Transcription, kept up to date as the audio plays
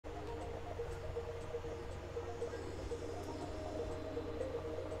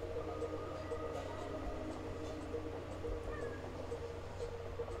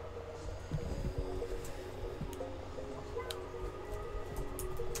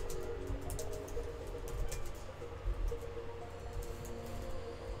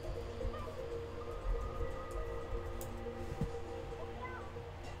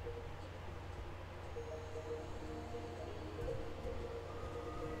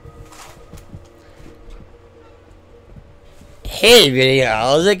Hey video,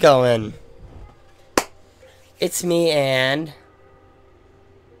 how's it going? It's me and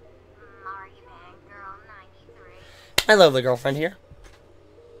my lovely girlfriend here.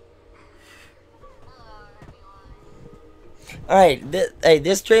 Alright,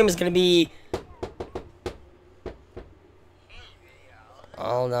 this stream is gonna be...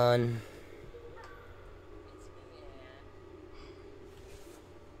 Hold on.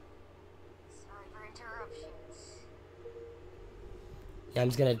 Yeah, I'm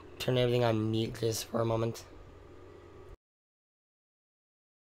just gonna turn everything on mute just for a moment.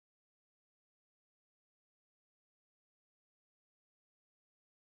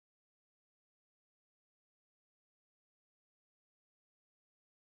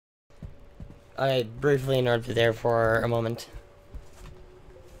 I briefly interrupted there for a moment.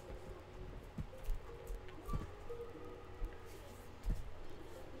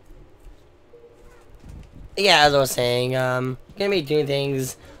 Yeah, as I was saying, gonna be doing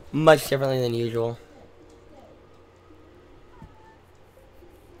things much differently than usual.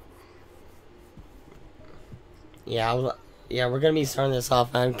 Yeah, we're gonna be starting this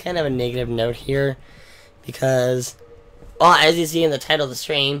off on kind of a negative note here, because, well, as you see in the title of the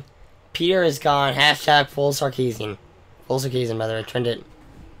stream, Peter has gone hashtag full sarcasm. Full sarcasm, by the way, trend it.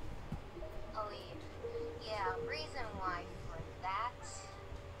 Oh, yeah, reason why for that,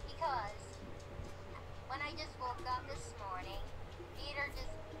 because when I just woke up this morning, Peter just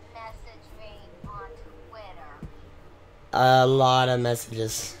messaged me on Twitter. A lot of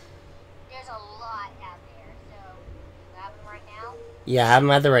messages. There's a lot out there, so you have them right now? Yeah, have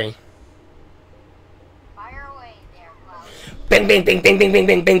them at the ready. Fire away there, Klaus. Bang bang bang bang bang bang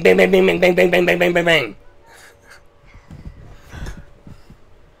bang bang bang bang bang bang bang bang bang bang bang bang.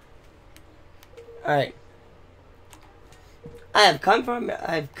 Alright. I've come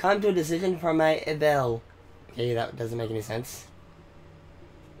to a decision for my Abel. Okay, that doesn't make any sense.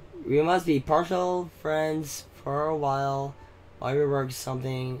 We must be partial friends for a while we work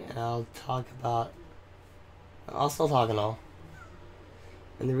something, and I'll still talk and all.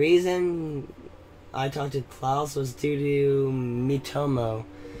 And the reason I talked to Klaus was due to Mitomo.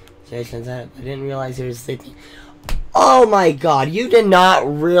 I didn't realize he was sleeping. Oh my god, you did not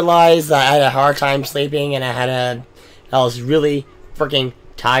realize that I had a hard time sleeping and I was really freaking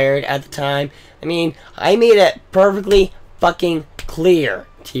tired at the time? I mean, I made it perfectly fucking clear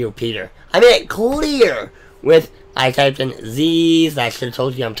to you, Peter. I made it clear I typed in Z's, that I should have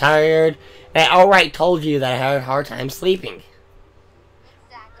told you I'm tired, and I outright told you that I had a hard time sleeping.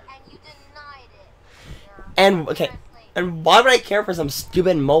 Exactly, and you denied it. And, okay, and why would I care for some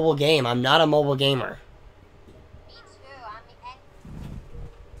stupid mobile game? I'm not a mobile gamer. Me too, I mean, and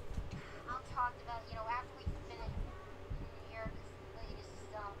I'll talk about, after we finish your latest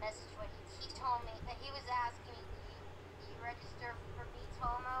message, what he told me, that he was asking me, do you register for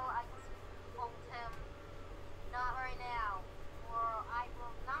Mitomo? I told him, not right now, or I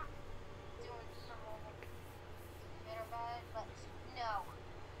will not do it for mobile Twitter bed, but no.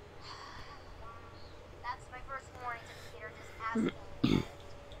 That's my first warning to Peter, just asking me about it.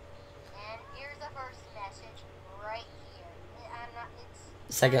 And here's the first message right here.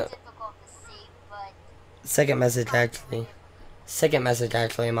 It's difficult to see, but... Second message, actually. Second message,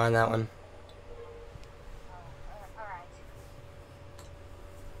 actually, I'm on that one. Alright.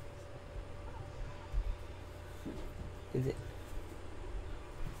 Is it?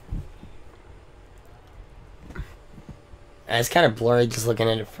 It's kind of blurry just looking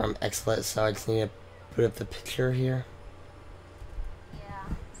at it from XLIT, so I just need to put up the picture here. Yeah,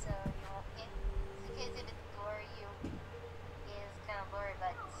 so, in case if it's blurry, it's kind of blurry,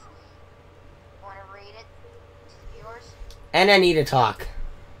 but want to read it to the viewers? And I need to talk.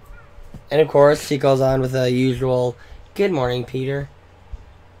 And of course, she goes on with the usual, good morning, Peter.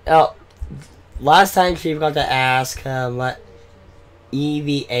 Oh, last time she forgot to ask what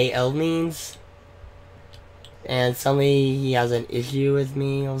EVAL means. And suddenly he has an issue with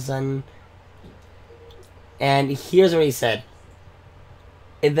me all of a sudden. And here's what he said.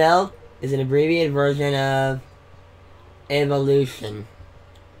 EVAL is an abbreviated version of evolution.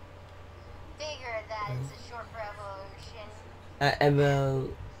 Figure that it's a short for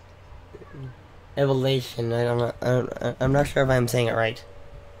evolution. Evolution. I'm not sure if I'm saying it right.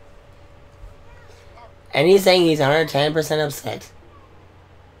 And he's saying he's 110% upset.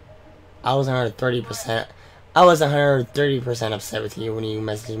 I was 130%. I was 130% upset with you when you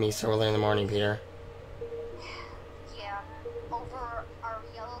messaged me so early in the morning, Peter. Yeah, over our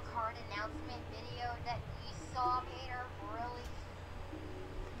yellow card announcement video that you saw, Peter, really?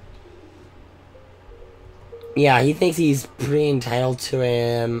 Yeah, he thinks he's pretty entitled to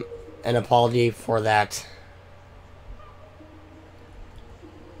an apology for that.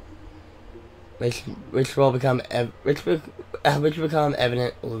 which will become which become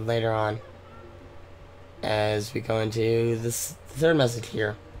evident later on as we go into this third message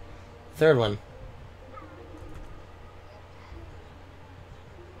here. Third one.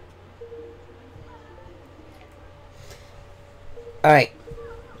 Alright.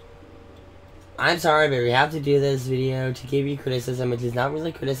 I'm sorry, but we have to do this video to give you criticism, which is not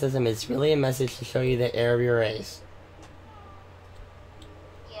really criticism, it's really a message to show you the error of your race.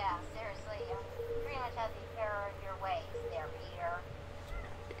 Yeah, seriously, pretty much have the error of your ways there,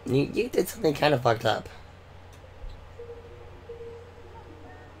 Peter. You did something kind of fucked up.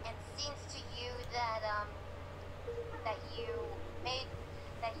 It seems to you that, that you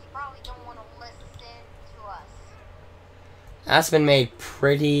probably don't want to listen to us. That's been made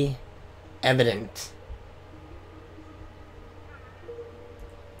pretty evident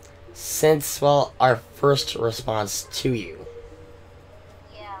since, well, our first response to you.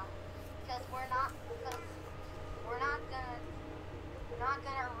 Yeah, because we're not gonna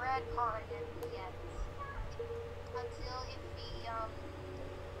red card him yet until if he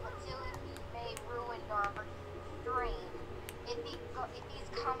may ruin our stream. If he's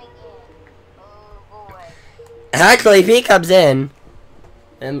coming in, oh boy. Actually, if he comes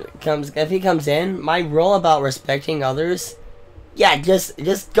in, my rule about respecting others, yeah,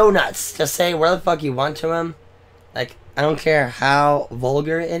 just go nuts. Just say where the fuck you want to him. Like, I don't care how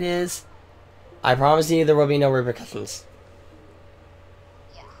vulgar it is. I promise you there will be no repercussions.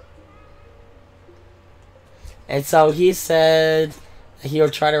 Yeah. And so he said he'll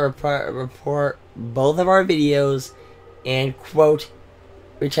try to report both of our videos and, quote,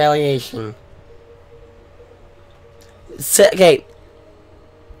 retaliation. So, okay.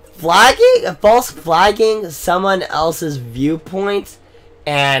 False flagging someone else's viewpoint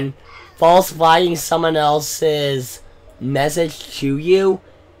and false flagging someone else's message to you.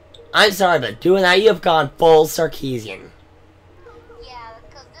 I'm sorry, but doing that, you have gone full Sarkeesian. Yeah,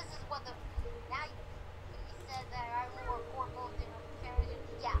 because this is what now you said that I will report both interference.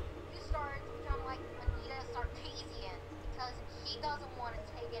 Yeah, you started to become like Anita Sarkeesian because he doesn't want to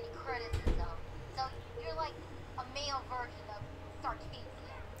take any criticism. So you're like a male version of Sarkeesian.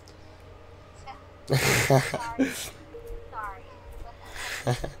 Sorry,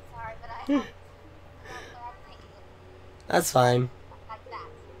 but I have That's fine. like that.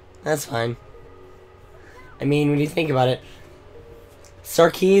 That's fine. I mean, when you think about it,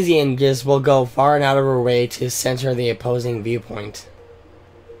 Sarkeesian just will go far and out of her way to censor the opposing viewpoint.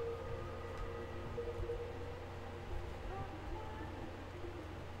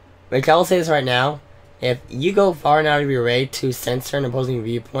 Which I will say this right now, if you go far and out of your way to censor an opposing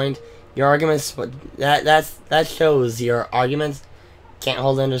viewpoint, your arguments, that shows your arguments can't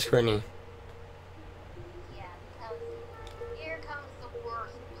hold under scrutiny. Yeah, because here comes the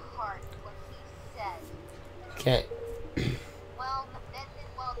worst part, what he said. Okay. Well,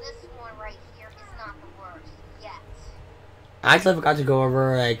 this one right here is not the worst yet. I actually forgot to go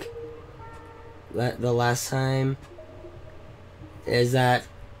over, like, the last time, is that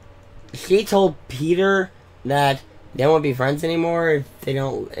she told Peter that they won't be friends anymore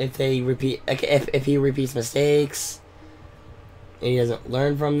if he repeats mistakes, and he doesn't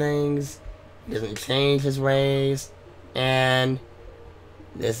learn from things, he doesn't change his ways, and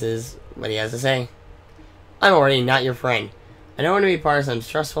this is what he has to say. I'm already not your friend. I don't want to be part of some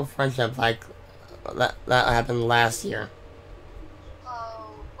stressful friendship like that happened last year.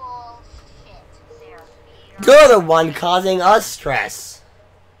 Oh, bullshit there, Peter. You're the one causing us stress.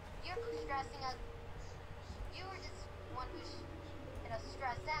 You're stressing us. You were just one who's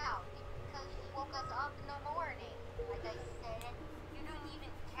stressed out because you woke us up in the morning. Like I said, you don't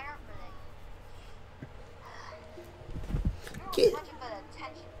even care for this. You're much of an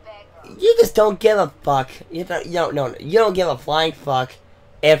attention beggar. You just don't give a fuck. You don't give a flying fuck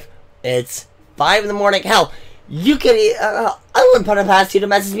if it's 5 in the morning. Hell, you could. I wouldn't put it past you to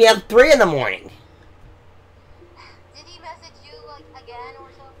message me at 3 in the morning. Did he message you like again or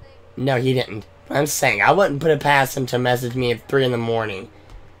something? No, he didn't. I'm saying I wouldn't put it past him to message me at 3 in the morning.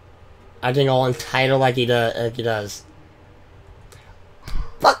 Acting all entitled like he does.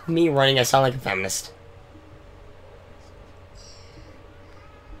 Fuck me running. I sound like a feminist.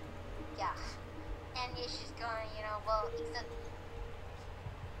 Yeah. And yeah, she's going, well, except,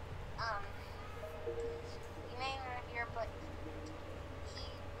 he may not hear, but he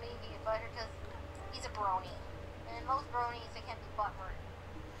may be a butter because he's a brony. And most bronies, they can't be butthurt.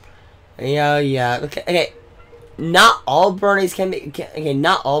 Yeah. Okay. Not all bronies can be. Okay,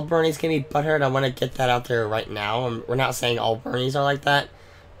 not all bronies can be butthurt. I want to get that out there right now. We're not saying all bronies are like that,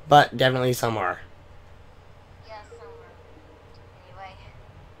 but definitely some are. Yeah, some are. Anyway.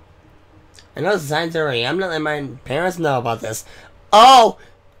 I know the signs already. I'm not letting my parents know about this. Oh!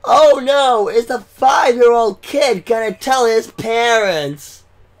 Oh no! Is the 5-year-old kid gonna tell his parents?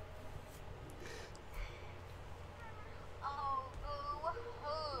 Oh,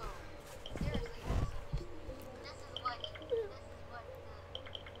 boo-hoo. Seriously, this is what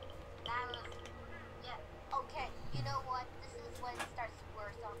that was, yeah, okay, you know what, this is when it starts to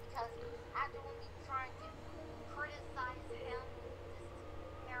worse off, because after when we trying to criticize him,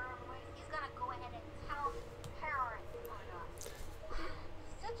 this paranoid, he's gonna go ahead and tell his parents on us. He's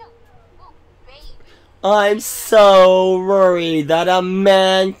such a little baby. I'm so worried that a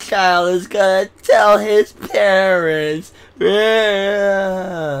man-child is gonna tell his parents.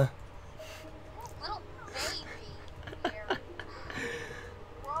 Yeah. Little baby here.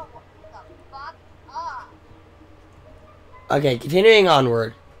 Grow the fuck up. Okay, continuing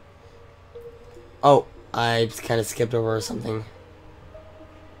onward. Oh, I just kind of skipped over something.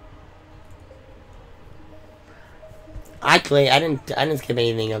 Actually, I didn't skip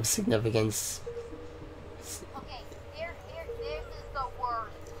anything of significance. Okay, this is the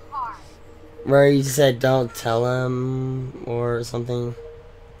worst part. Where you said don't tell him or something.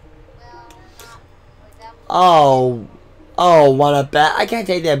 Well, not with them. Oh, wanna bet? I can't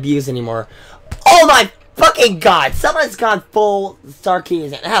take the abuse anymore. Oh my fucking god! Someone's gone full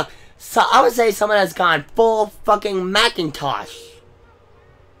Sarkeesian. Hell, so I would say someone has gone full fucking Macintosh.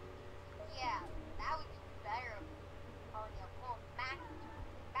 Yeah, that would be better calling you a full back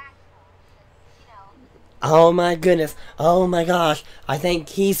you know. Oh my goodness. Oh my gosh. I think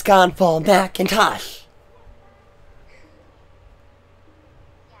he's gone full Macintosh.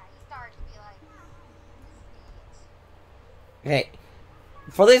 Yeah, he started to be like, this idiot. Okay.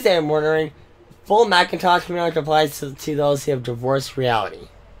 For those that are wondering, full Macintosh pretty much applies to those who have divorced reality.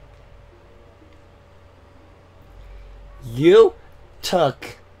 You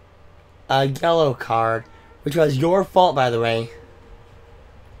took a yellow card, which was your fault, by the way.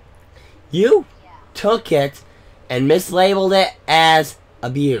 You Yeah. took it and mislabeled it as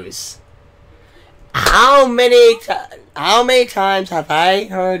abuse. How many times have I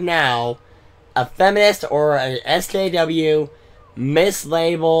heard now a feminist or an SJW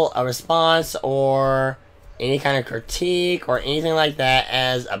mislabel a response or any kind of critique or anything like that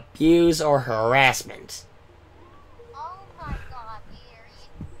as abuse or harassment? Oh my god, Peter,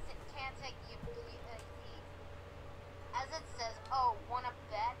 you can't take the as it says, oh, wanna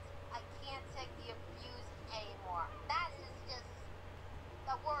bet? I can't take the abuse anymore. That is just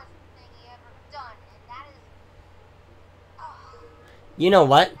the worst thing he ever done, and that is, oh, You know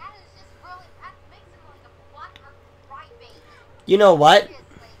what? that is just really, that makes him like a butthurt crybaby. You know what? Seriously,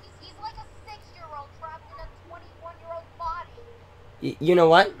 he's like a 6-year-old trapped in a 21-year-old body. You know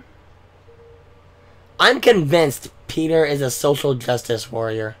what? I'm convinced Peter is a social justice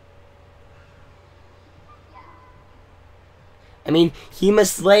warrior. Yeah. I mean, he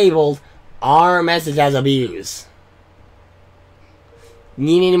mislabeled our message as abuse.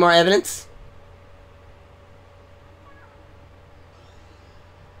 Need any more evidence?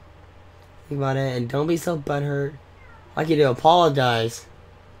 Think about it, and don't be so butthurt. Like you do, apologize.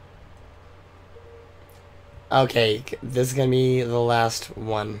 Okay, this is gonna be the last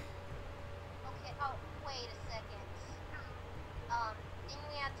one. Okay, oh, wait a second. Didn't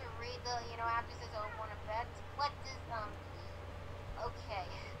we have to read the, after it says, oh, wanna bet? What does, okay.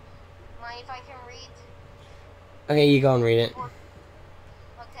 Mind if I can read? Okay, you go and read it. Okay.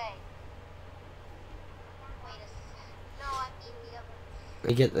 Wait a second. No, I mean the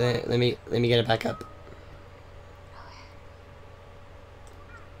other. Let me get it back up.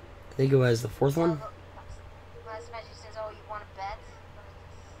 I think it was the fourth one. Last message says, oh, you wanna bet?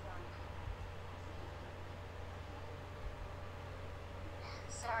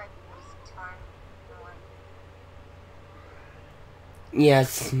 Sorry, wasting time.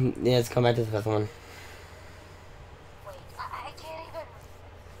 Yes, yes, come back to the fifth one. Wait, I can't even.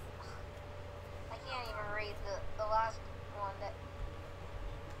 I can't even read the last one that.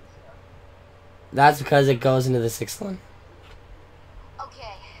 That's because it goes into the sixth one.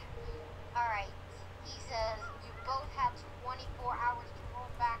 Okay. Alright. He says, you both have 24 hours to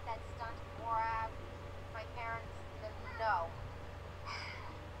roll back that stunt or have my parents no.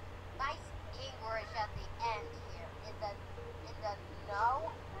 Nice English at the end here. In the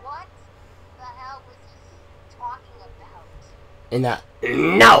no? What the hell was he talking about? In that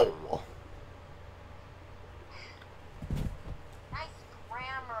no. Nice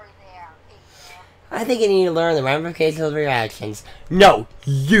grammar there, Peter. I think you need to learn the ramifications of your actions. No,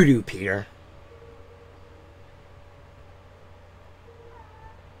 you do, Peter.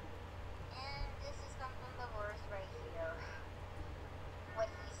 And this is coming from the worst right here. What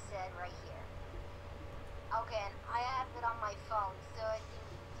he said right here.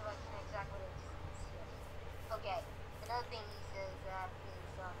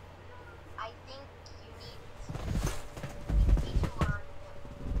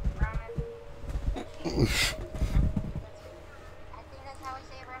 think that's how I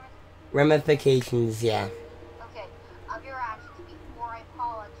say it, Ramifications, yeah. Okay, of your actions before I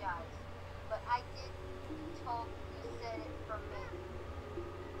apologize. But I did told you said it for me.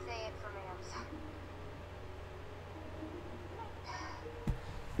 Say it for me, I'm sorry. And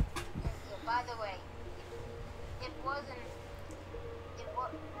yeah, by the way, it wasn't it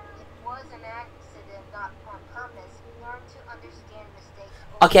was an accident, not on purpose. Learn to understand mistakes.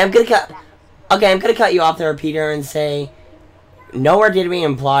 Okay, I'm gonna cut you off there, Peter, and say nowhere did we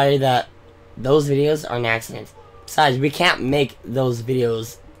imply that those videos are an accident. Besides, we can't make those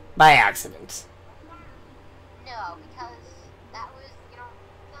videos by accident. No, because that was, because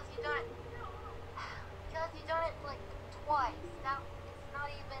you done it like twice. That it's not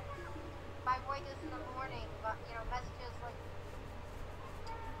even by wake us in the morning, but messages like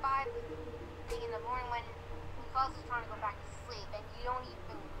 5 in the morning when Klaus is trying to go back to sleep, and you don't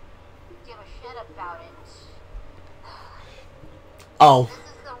even give a shit about it. Oh. This is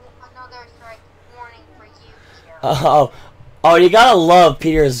another strike warning for you, Peter. Oh, you gotta love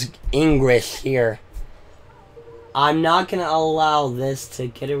Peter's English here. I'm not gonna allow this to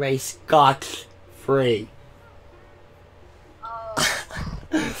get away scotch-free. Oh,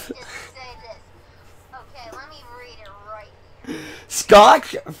 just say this. Okay, let me read it right here.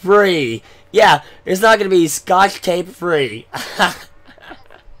 Scotch-free. Yeah, it's not gonna be scotch tape free. Okay,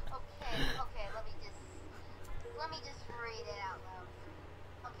 let me just read it out loud.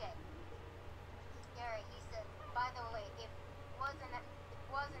 Okay. Gary, he said, by the way, it was an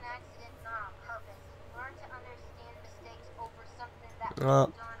accident, not on purpose. Learn to understand mistakes over something that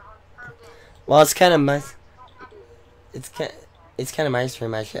was done on purpose. Well, it's kind of my. It's kind of my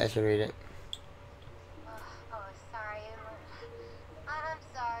stream. I should read it. Oh, sorry. I'm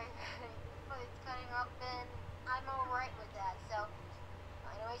sorry, but it's cutting up, and I'm alright with that. So,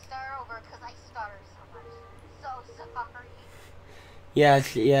 anyway, start over because I stutter so much. So sorry.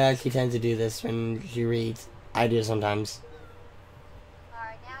 Yeah, she tends to do this when she reads. I do sometimes.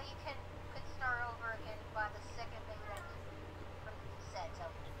 Alright, now you can start over again by the second thing that you said. So,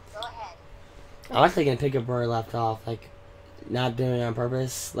 go ahead. I'm actually gonna pick up where I left off. Like, not doing it on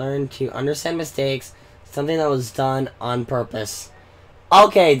purpose. Learn to understand mistakes. Something that was done on purpose.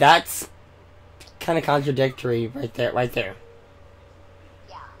 Okay, that's kind of contradictory right there.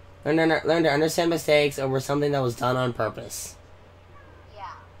 Yeah. Learn to understand mistakes over something that was done on purpose.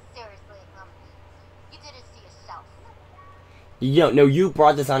 Yeah, seriously, you did it to yourself. No, you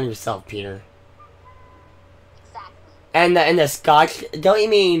brought this on yourself, Peter. Exactly. And the scotch. Don't you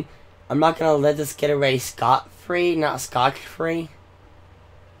mean I'm not gonna let this get away scot-free, not scotch-free?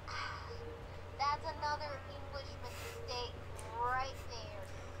 That's another English mistake right there.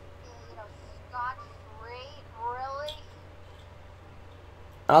 Scotch-free? Really?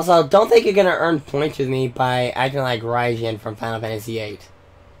 Also, don't think you're gonna earn points with me by acting like Raijin from Final Fantasy VIII.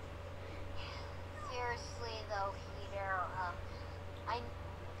 Seriously though, Peter,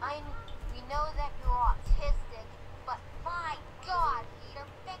 we know that you're autistic, but my God, Peter,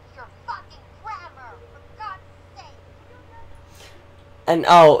 fix your fucking grammar, for God's sake. And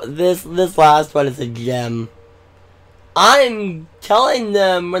oh, this last one is a gem. I'm telling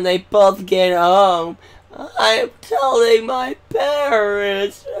them when they both get home. I'm telling my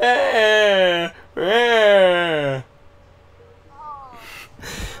parents. Oh, you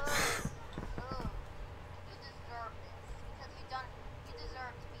deserve this because you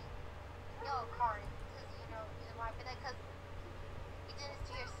deserve to be yellow carded because you know why for that because you did it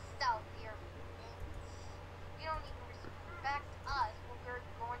to yourself here. You don't even respect us when we're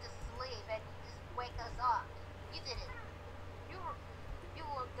going to sleep and you just wake us up. You did it. You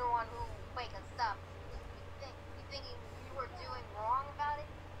were the one who wake us up. You thinking you were doing wrong about it?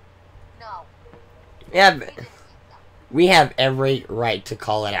 No. Yeah, You didn't do that. we have every right to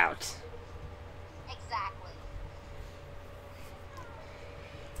call it out. Exactly.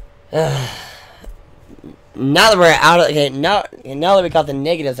 Now that we're out of now that we got the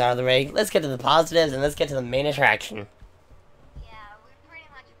negatives out of the way, let's get to the positives and let's get to the main attraction. Yeah, we pretty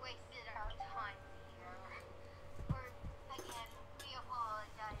much wasted our time here. Again, we apologize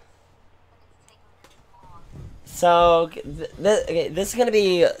that it's taking this long. So this is gonna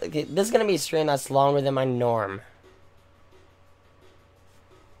be a stream that's longer than my norm.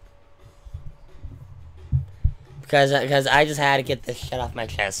 Because I just had to get this shit off my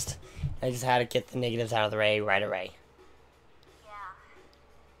chest. I just had to get the negatives out of the way right away. Yeah.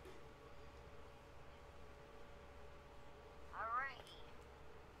 Alrighty.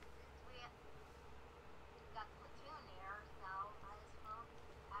 We got Platoon here, so I will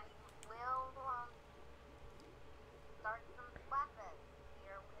start some Splatfests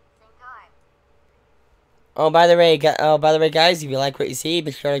here at the same time. by the way, guys, if you like what you see,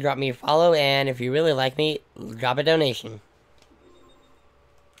 be sure to drop me a follow, and if you really like me, drop a donation.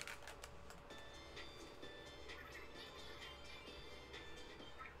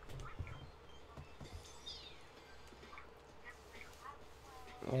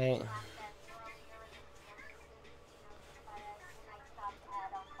 Okay.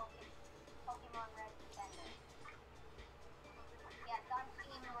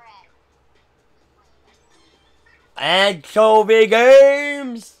 Anchovy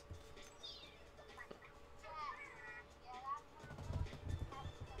Games!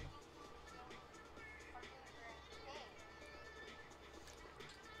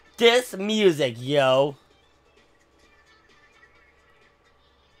 This music, yo.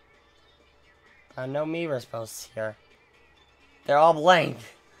 No mirrors posts here. They're all blank.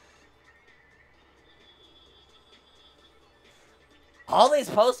 All these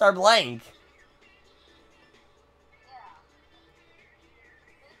posts are blank.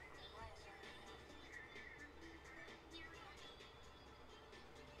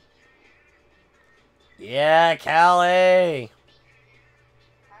 Yeah, Callie.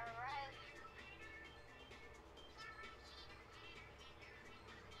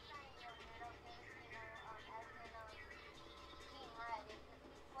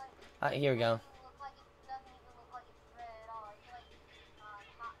 Here we go.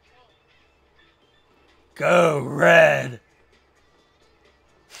 Go red.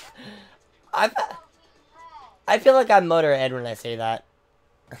 I feel like I'm Motorhead when I say that.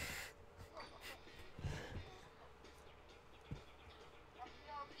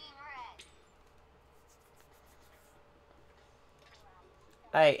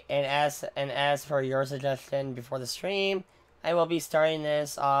 Alright, and as for your suggestion before the stream, I will be starting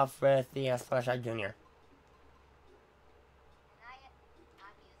this off with the Splatfest Junior.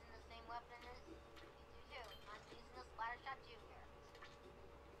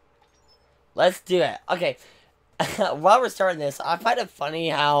 Let's do it. Okay. While we're starting this, I find it funny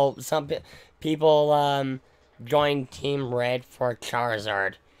how some people join Team Red for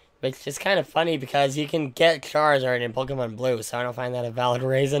Charizard. Which is kind of funny because you can get Charizard in Pokemon Blue, so I don't find that a valid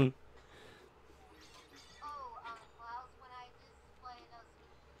reason.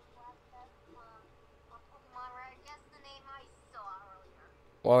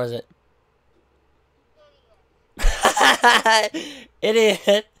 What was it?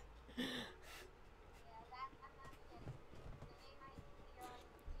 Idiot.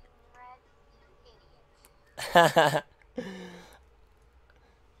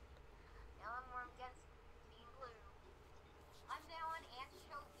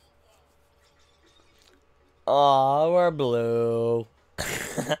 Oh, we're blue.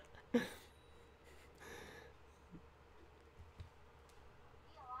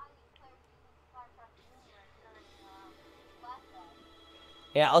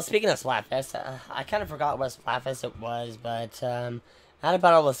 Yeah, oh, speaking of Splatfest, I kind of forgot what Splatfest it was, but I had a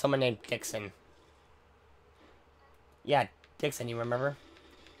battle with someone named Dixon. Yeah, Dixon, you remember?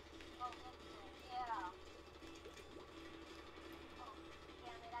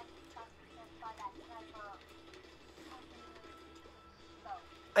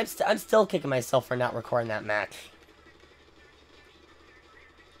 I'm still kicking myself for not recording that match.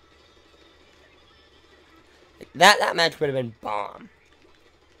 That match would have been bomb.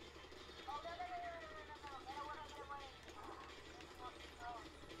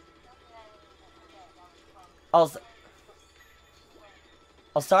 Also,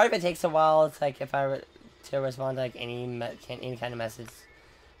 sorry if it takes a while. It's like if I were to respond to like any kind of message.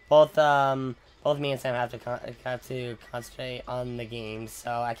 Both me and Sam have to concentrate on the game,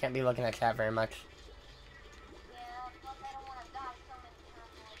 so I can't be looking at chat very much.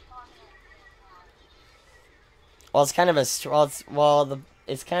 Well, it's kind of a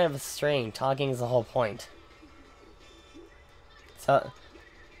it's kind of a strain. Talking is the whole point. So,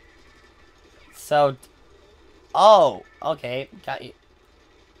 oh, okay, got you,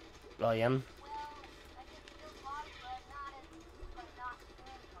 William.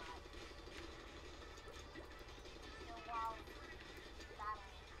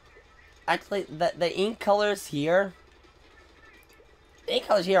 Actually, the ink colors here. The ink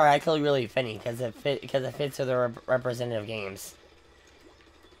colors here are actually really fitting because it fits to the representative games.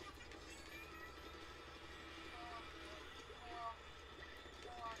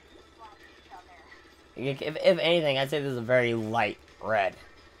 If anything, I'd say this is a very light red.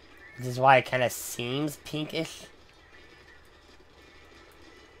 Which is why it kind of seems pinkish.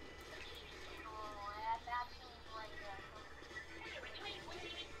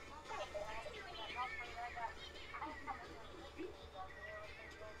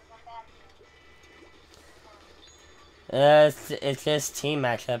 It's just team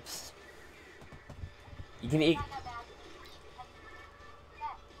matchups. You can.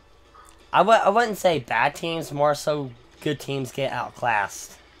 I wouldn't say bad teams, more so good teams get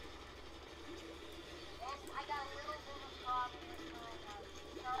outclassed.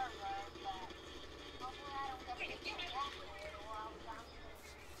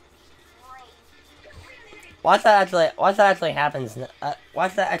 Watch that actually happens.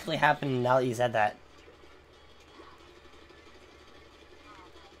 Watch that actually happen now that you said that.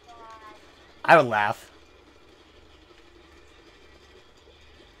 I would laugh.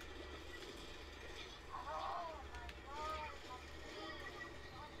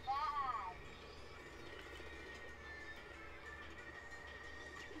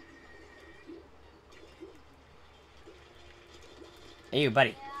 Hey, you,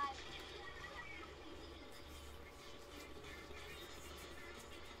 buddy.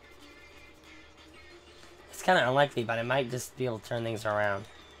 It's kind of unlikely, but I might just be able to turn things around.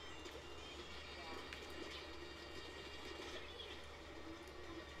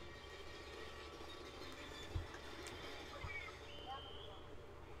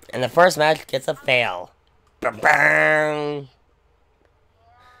 And the first match gets a fail. Ba-bang!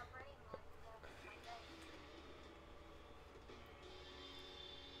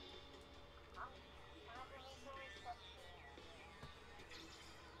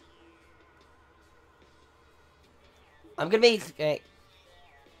 I'm gonna be...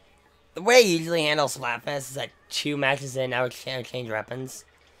 the way I usually handle Splatfest is like 2 matches in, I would change weapons.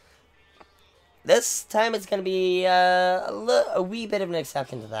 This time it's gonna be a wee bit of an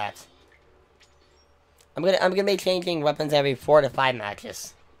exception to that. I'm gonna be changing weapons every 4 to 5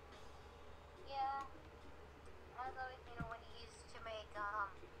 matches. Yeah, as always, when he used to make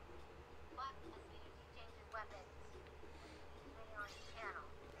Splatfest videos, he changed his weapons depending on his channel,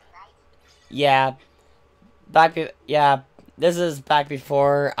 right? Yeah, this is back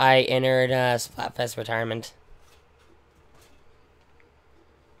before I entered Splatfest retirement.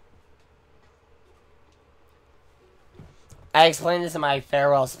 I explained this in my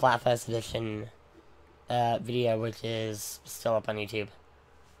Farewell Splatfest Edition video, which is still up on YouTube.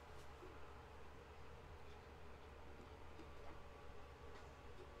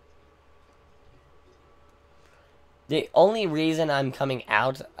 The only reason I'm coming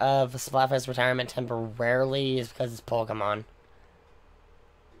out of Splatfest retirement temporarily is because it's Pokemon.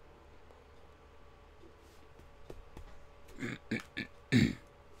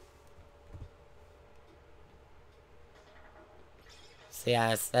 So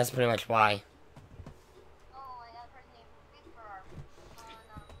yeah, that's pretty much why. Oh, I got a person named Reaper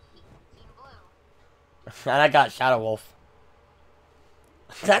on Team Blue. And I got Shadow Wolf.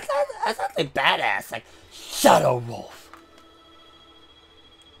 That's actually badass. Like, Shadow Wolf.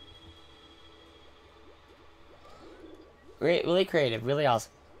 Really creative, really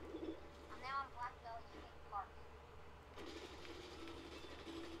awesome. I'm now on Black Belt using Park.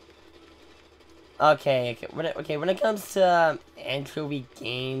 Okay. When it comes to Anchovy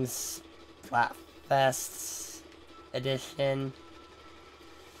Games Splatfest Edition,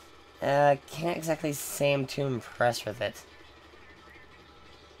 can't exactly say I'm too impressed with it.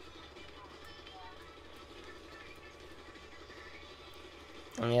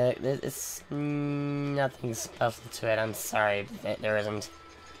 I mean, it's nothing special to it. I'm sorry, there isn't.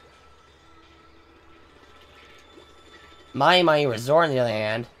 My Resort, on the other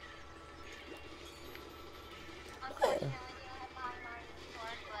hand. Unfortunately, we don't have Mario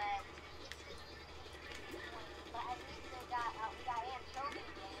Resort, but at least we got Anchovy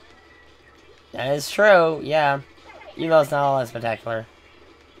games. That is true, yeah. Even though it's not all that spectacular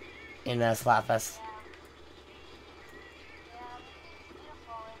in Splatfest.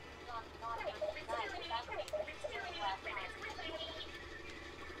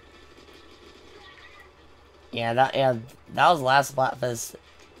 Yeah, that was the last Splatfest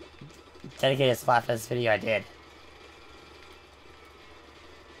dedicated Splatfest video I did.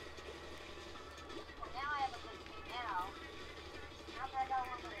 Well, now I have a good team now. After I got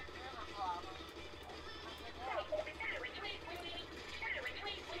one with a server problem.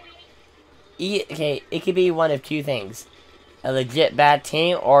 Okay, it could be one of 2 things: a legit bad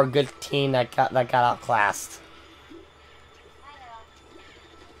team or a good team that got outclassed.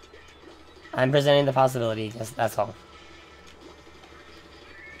 I'm presenting the possibility. That's all.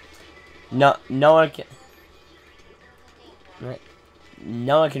 No one can.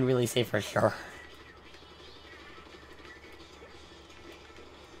 No one can really say for sure.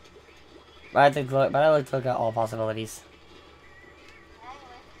 But I like to look at all possibilities.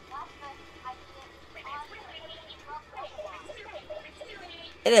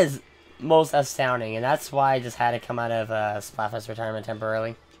 It is. most astounding, and that's why I just had to come out of Splatfest retirement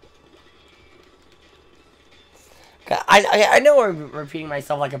temporarily. I know I'm repeating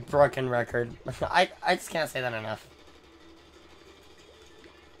myself like a broken record. I just can't say that enough.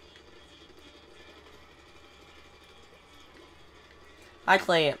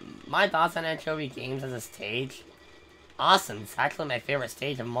 Actually, my thoughts on Anchovy Games as a stage, awesome. It's actually my favorite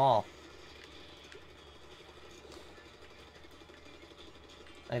stage of them all.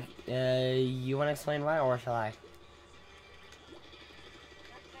 Like, you want to explain why, or shall I?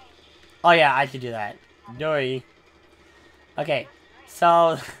 Oh yeah, I should do that. Dory. Okay,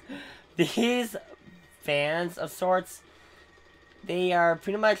 so these fans of sorts, they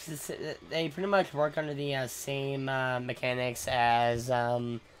pretty much work under the same mechanics as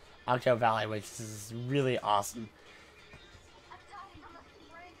Octo Valley, which is really awesome.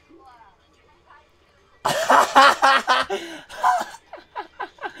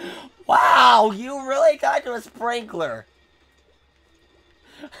 Wow, you really got to a sprinkler.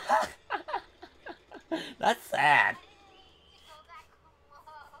 That's sad.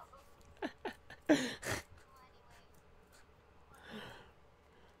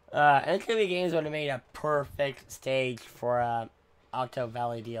 Anchovy Games would have made a perfect stage for Octo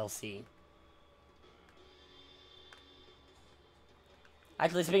Valley DLC.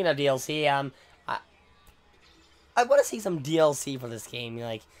 Actually, speaking of DLC, I want to see some DLC for this game.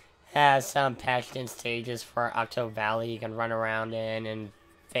 Like, has some packed-in stages for Octo Valley you can run around in and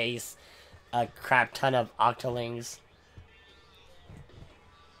face a crap ton of Octolings.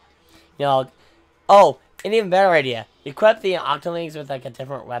 You know, oh, an even better idea. Equip the Octolings with like a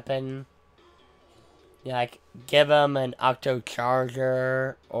different weapon. You know, like give them an Octo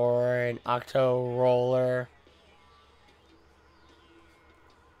Charger or an Octo Roller.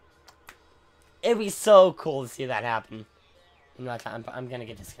 It'd be so cool to see that happen. You know, I'm gonna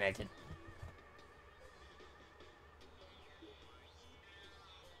get disconnected.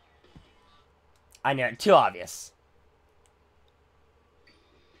 I knew it. Too obvious.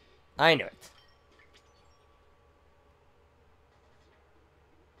 I knew it.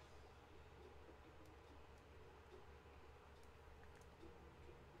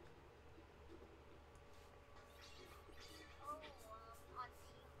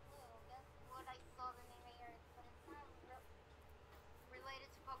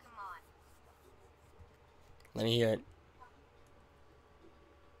 Let me hear it.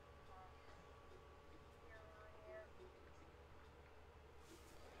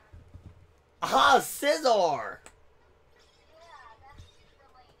 Ah, Scizor!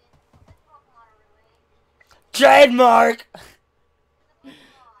 Trademark!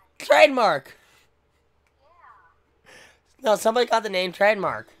 Trademark! No, somebody got the name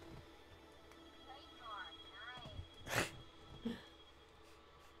Trademark.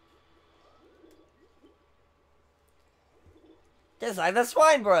 Just like the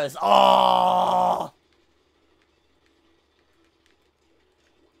Swine Bros. Oh!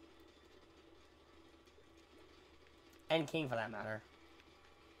 And King, for that matter.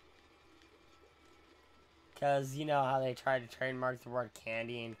 Because you know how they tried to trademark the word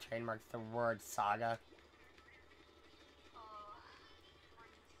candy and trademark the word saga?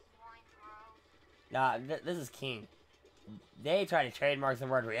 Nah, this is King. They tried to trademark the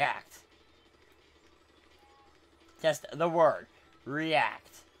word react. Just the word. React.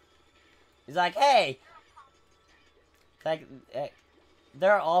 It's like, hey! It's like,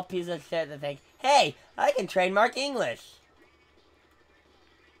 they're all pieces of shit that think, hey, I can trademark English.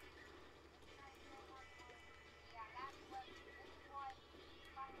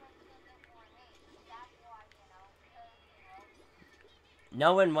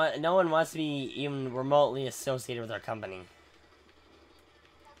 No one wants to be even remotely associated with our company.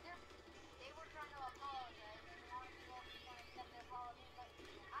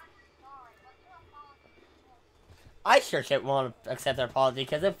 I sure shit won't accept their apology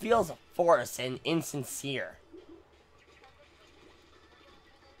because it feels forced and insincere.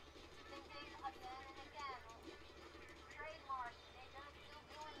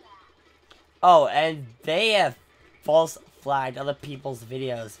 Oh, and they have false flagged other people's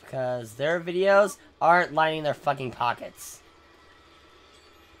videos because their videos aren't lining their fucking pockets.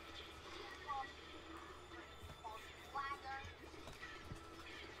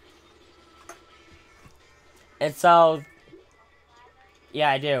 And so,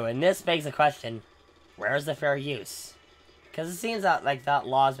 yeah, I do. And this begs the question, where's the fair use? Because it seems that, like, that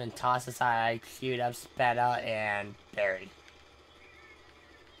law's been tossed aside, chewed up, spat out, and buried.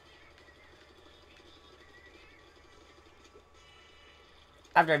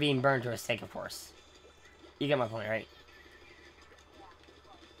 After being burned to a stake, of course. You get my point, right?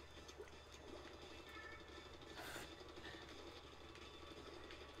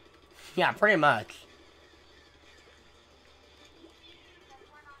 Yeah, pretty much.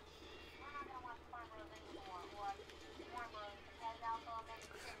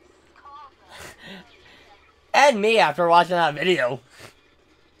 And me after watching that video.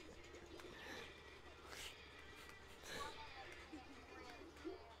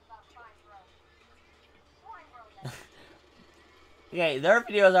 Okay, their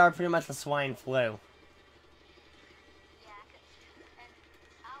videos are pretty much the swine flu.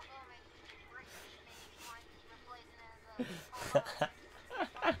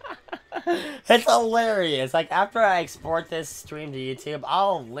 It's hilarious. Like after I export this stream to YouTube,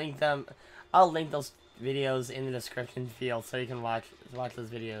 I'll link them. I'll link those videos in the description field so you can watch those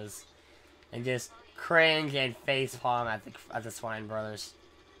videos and just cringe and facepalm at the Swine Brothers.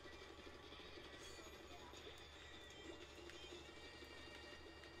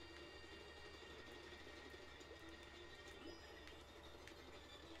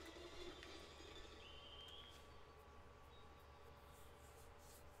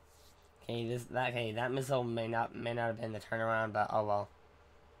 Okay, that missile may not have been the turnaround, but oh well.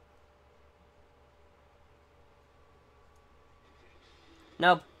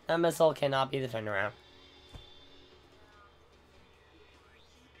 Nope, that missile cannot be the turnaround.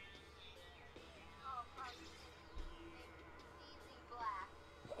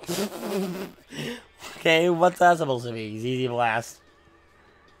 Okay, what's that supposed to be? ZZ Blast.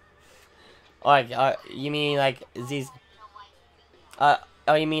 Like, you mean like ZZ?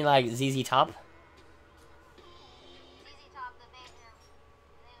 Oh, you mean like ZZ Top?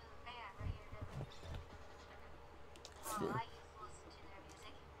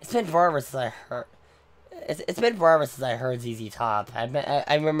 It's been forever since I heard. It's been forever since I heard ZZ Top.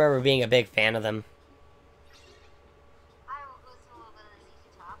 I remember being a big fan of them.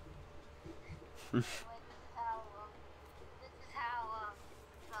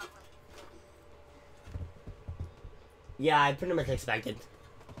 Yeah, I pretty much expected.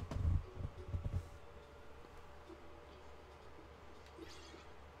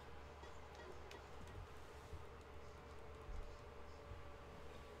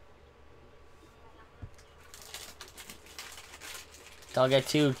 Don't get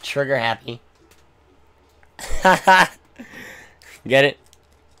too trigger happy. Get it?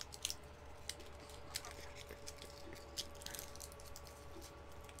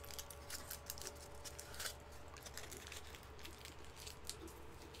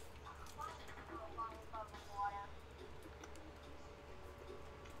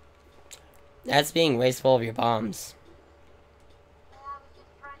 That's being wasteful of your bombs.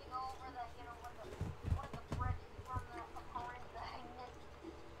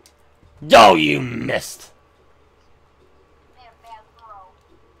 Oh, you missed!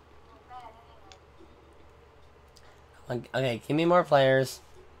 Okay, give me more players.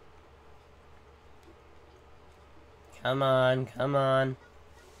 Come on, come on.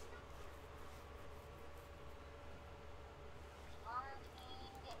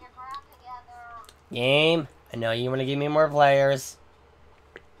 Game, I know you want to give me more players.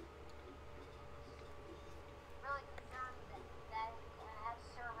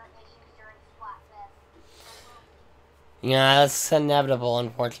 Yeah, that's inevitable,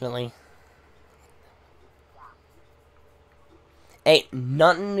 unfortunately. Ain't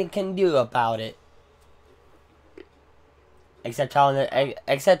nothing we can do about it. Except tell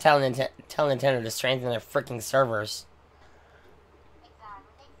Nintendo to strengthen their freaking servers.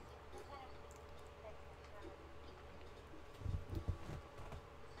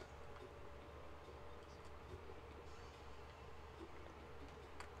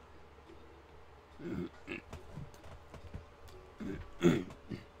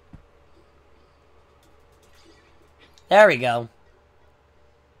 There we go.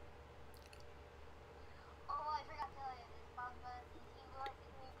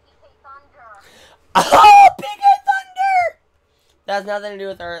 Oh, PK Thunder! That has nothing to do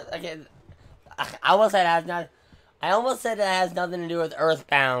with Earth. Okay, I almost said it has not. I almost said it has nothing to do with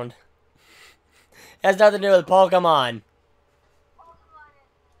Earthbound. It has nothing to do with Pokemon.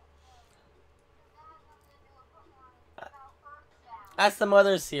 That's the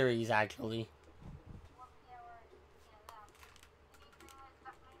Mother series, actually.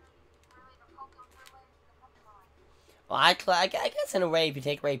 Well, I guess in a way, if you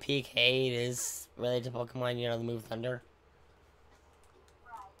take away PK, it is related to Pokemon, you know, the move Thunder.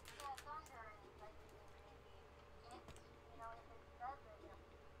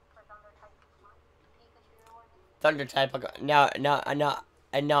 Thunder type Pokemon.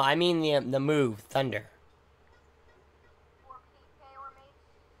 No, I mean the move, Thunder.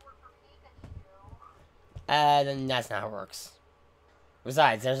 Then that's not how it works.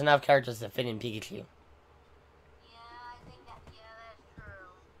 Besides, there's enough characters to fit in Pikachu. Yeah, I think that, yeah, that's true.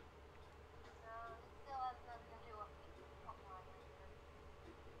 So, it still has nothing to do with Pokemon right here.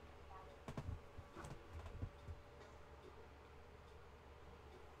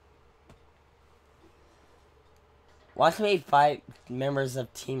 Watch me 5 members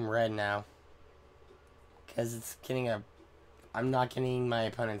of Team Red now. Because it's getting a... I'm not getting my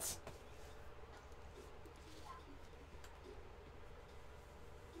opponents.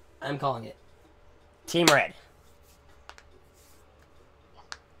 I'm calling it. Team Red.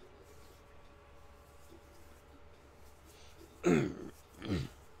 The reason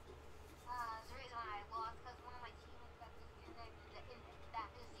why I lost because one of my teammates got disconnected in that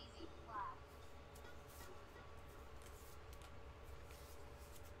is easy flash.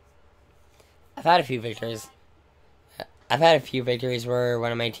 I've had a few victories. I've had a few victories where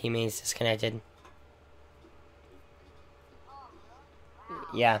one of my teammates disconnected. Oh, really? Wow.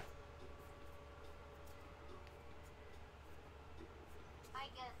 Yeah. I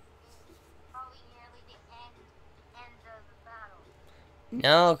guess it's probably nearly the end of the battle.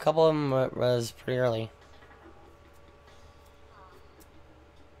 No, a couple of them was pretty early.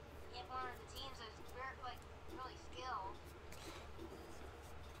 If one of the teams is like really skilled.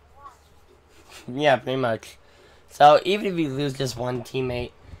 Yeah, pretty much. So even if you lose just one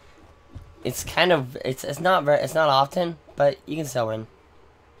teammate, it's kind of it's not often, but you can still win.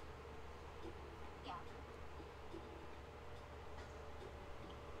 Yeah.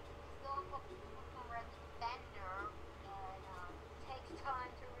 Still a Pokemon defender and takes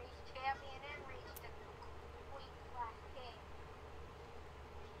time to reach champion and reach the queen/king.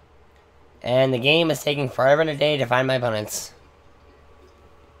 And the game is taking forever and a day to find my opponents.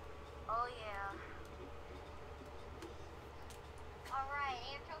 Oh yeah. Alright,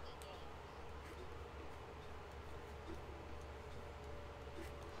 and Toki game.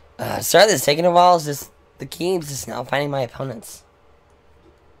 Sorry, this taking a while. It's just the game's just now finding my opponents.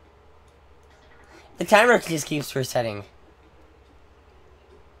 The timer just keeps resetting.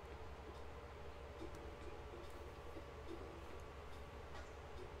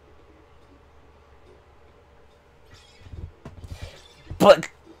 But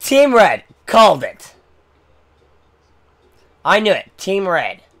Team Red called it. I knew it. Team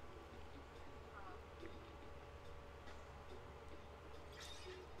Red.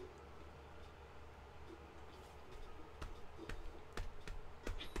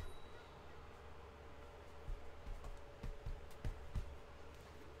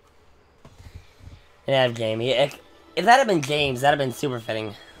 Yeah, Jamie. If that had been James, that'd have been super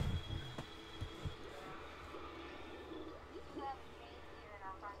fitting.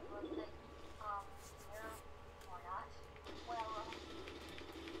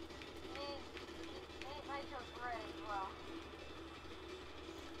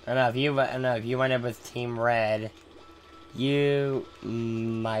 I know if you went up with Team Red, you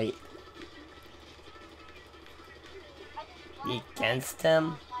might be against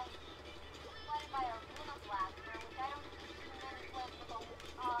him.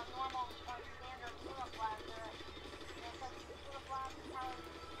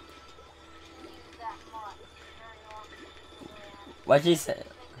 What'd you say?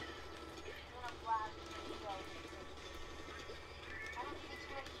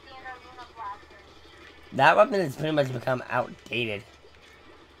 That weapon has pretty much become outdated.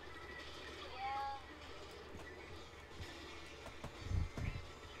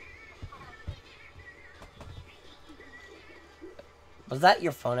 Was that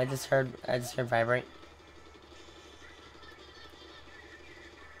your phone? I just heard vibrate.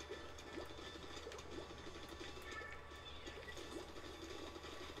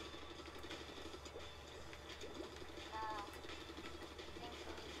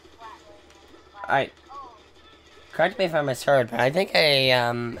 Alright. Correct me if I misheard, but I think I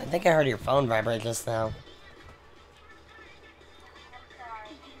heard your phone vibrate just now.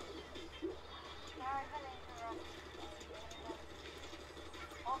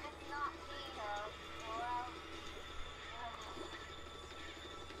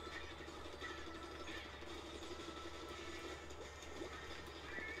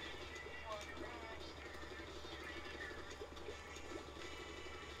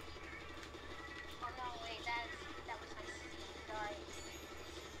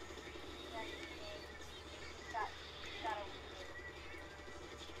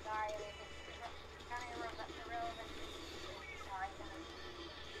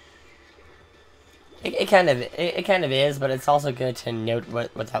 It kind of is, but it's also good to note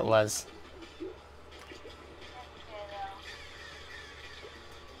what that was.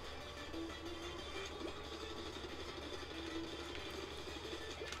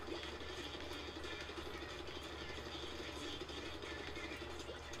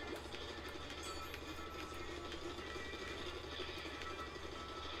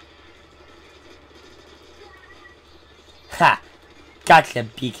 Ha! Gotcha,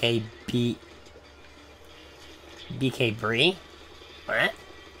 BKB. BK Bree? What?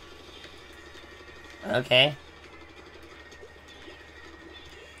 Okay.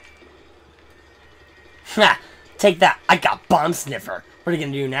 Ha! Take that! I got Bomb Sniffer! What are you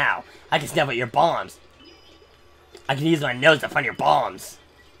gonna do now? I can sniff out your bombs! I can use my nose to find your bombs!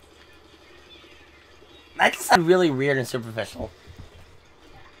 That just sounds really weird and superficial.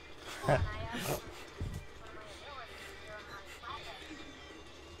 Well, and I asked one of my abilities during my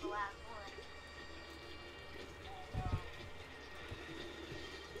Splatfest, the last one,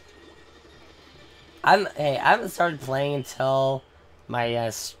 and Hey, I haven't started playing until my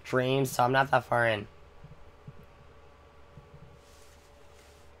stream, so I'm not that far in.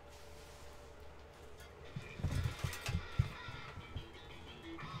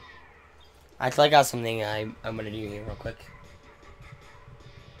 Actually, I got something I'm gonna do here real quick.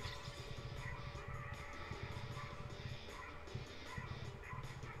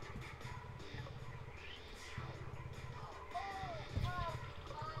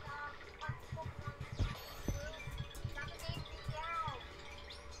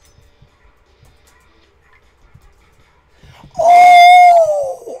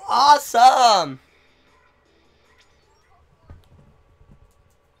 Oh! Awesome!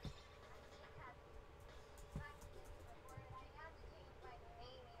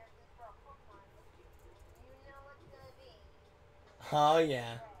 Oh,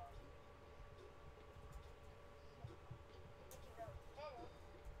 yeah.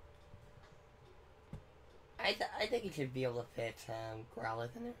 I think you should be able to fit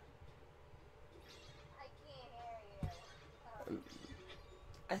Growlithe in there. I can't hear you.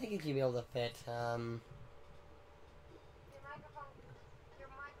 I think you should be able to fit Your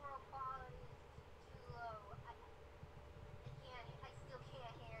micro quality is too low. I still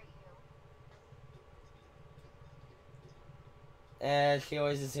can't hear you. she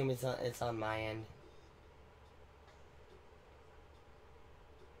always assumes it's on my end.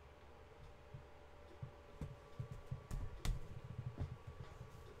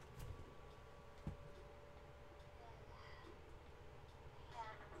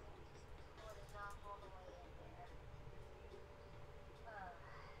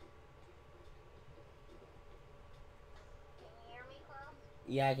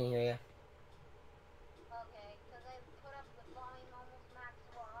 Yeah, I can hear you. Okay, because I put up the volume almost max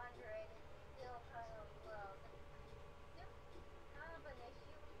to 100, it's still kind of low. Is there kind of an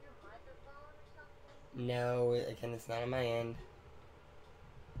issue with your microphone or something? No, again, it's not on my end.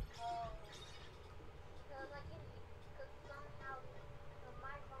 Oh, because somehow the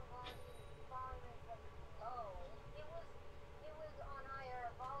microphone volume is like low. It was on higher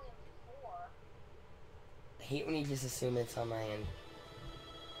volume before. I hate when you just assume it's on my end.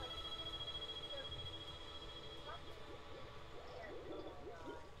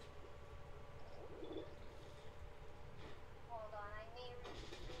 Hold on, I may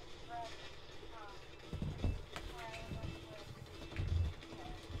refresh.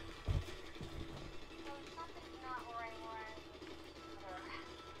 Something's not right where I need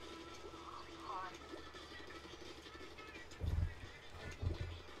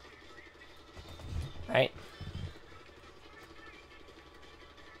to. Right?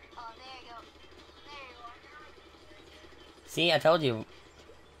 Oh, there you go. There you are. Now I can hear you. See, I told you.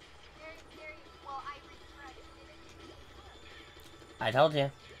 Well, I refreshed it. I told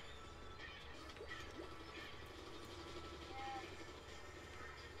you.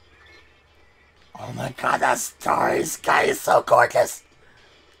 Oh my god, that starry sky is so gorgeous!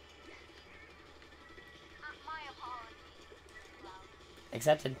 My apologies.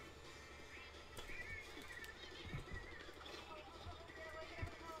 Accepted.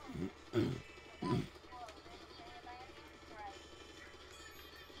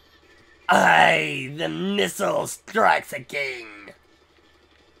 Aye, the missile strikes again!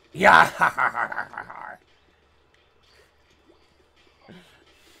 Yeah, ha ha ha ha ha ha!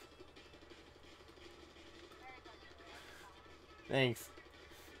 Thanks.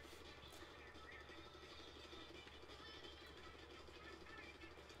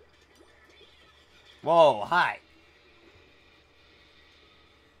 Whoa, hi.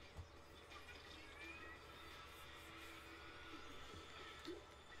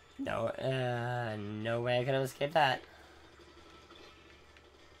 No, no way I could have escaped that.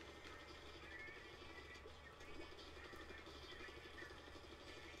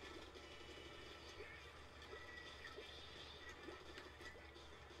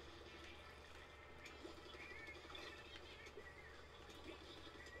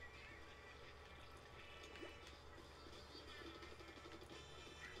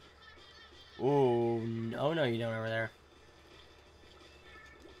 Ooh, oh no, you don't over there.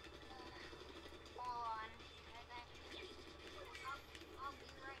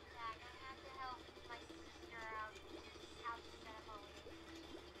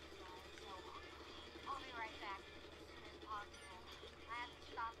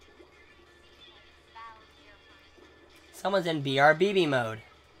 Someone's in BRBB mode.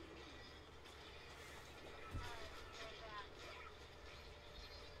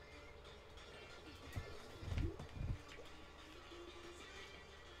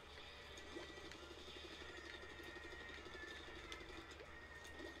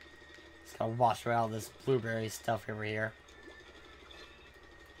 Just gotta wash away all this blueberry stuff over here.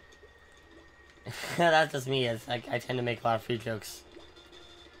 That's just me. It's like I tend to make a lot of food jokes.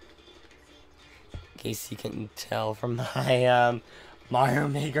 In case you can tell from my Mario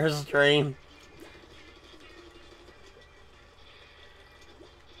Maker stream.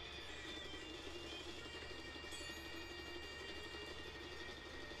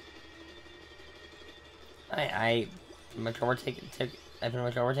 I pretty much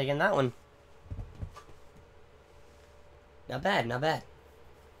overtaken that one. Not bad, not bad.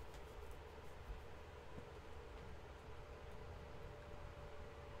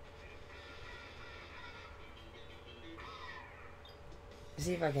 Let's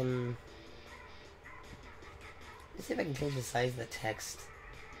see if I can change the size of the text.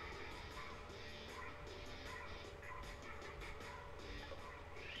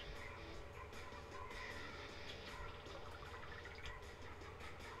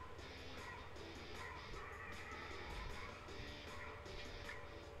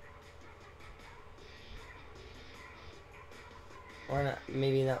 Or not,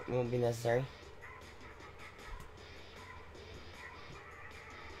 maybe that won't be necessary.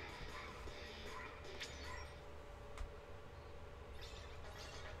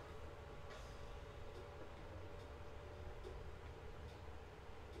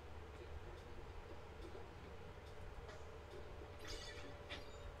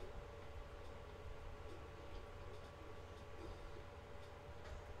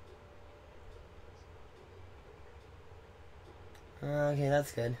 Okay,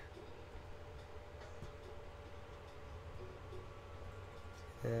 that's good.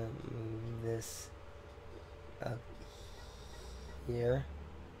 Move this up here.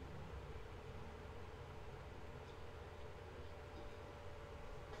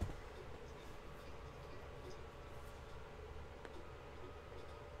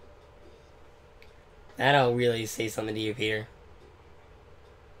 That'll really say something to you, Peter.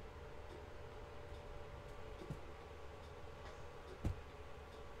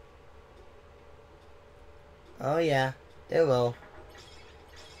 Oh yeah, it will.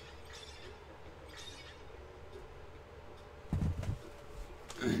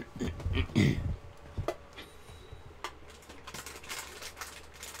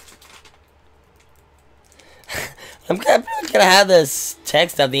 I'm gonna have this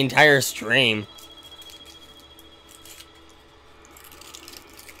text up the entire stream.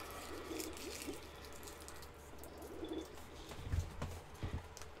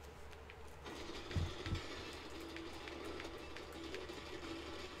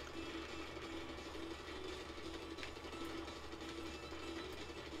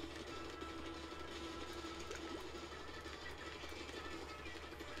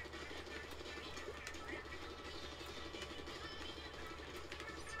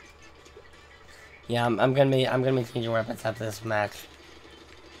 Yeah, I'm gonna be changing weapons after this match.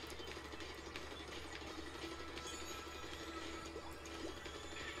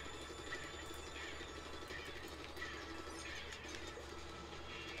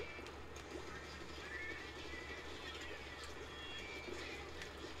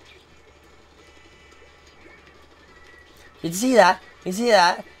 Did you see that? You see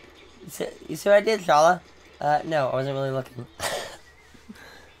that? You see what I did, Shala? No, I wasn't really looking.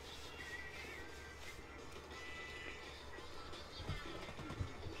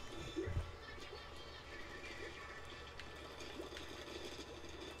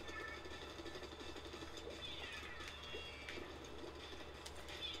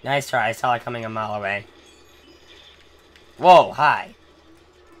 Nice try, I saw it coming a mile away. Whoa, hi.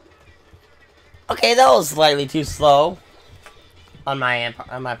 Okay, that was slightly too slow on my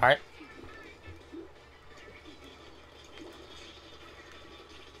part.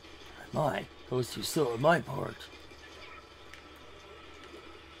 My, that was too slow on my part.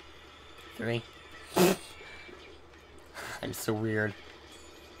 3. I'm so weird.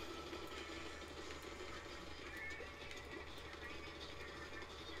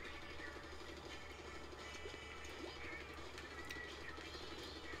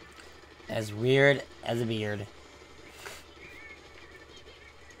 As weird as a beard.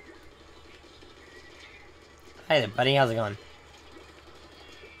 Hi there, buddy. How's it going?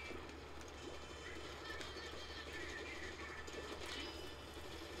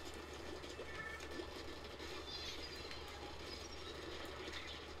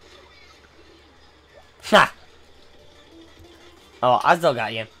 Ha! Oh, I still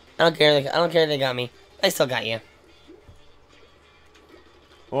got you. I don't care. I don't care if they got me. I still got you.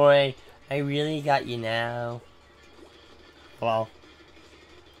 Boy, I really got you now. Well.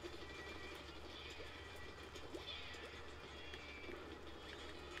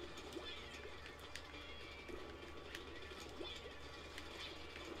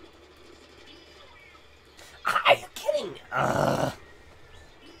 Are you kidding? Ugh.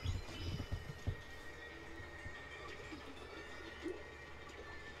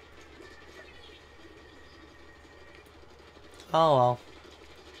 Oh well.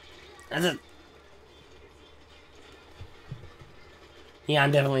 That's it. Yeah,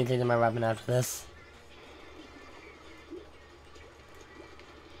 I'm definitely taking my weapon after this.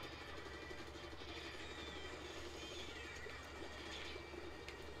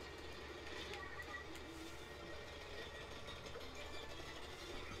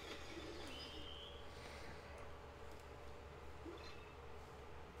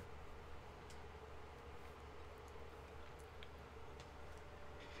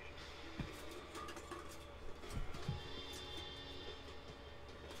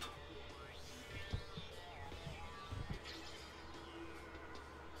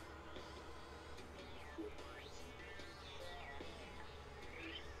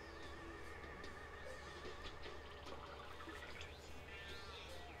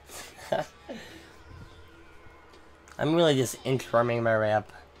 I'm really just inch-farming my way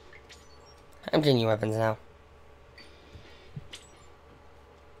up. I'm changing weapons now.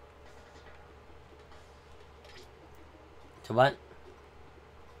 To what?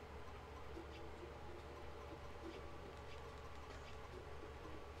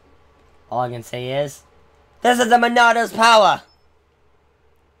 All I can say is, this is the Monato's power!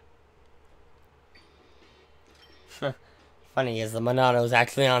 Funny is, the Monato's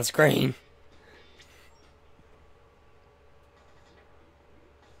actually on screen.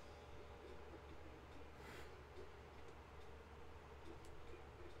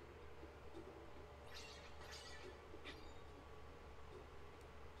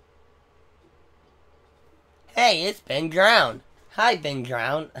 Hey, it's been drowned. Hi, been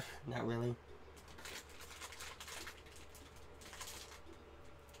drowned. Not really.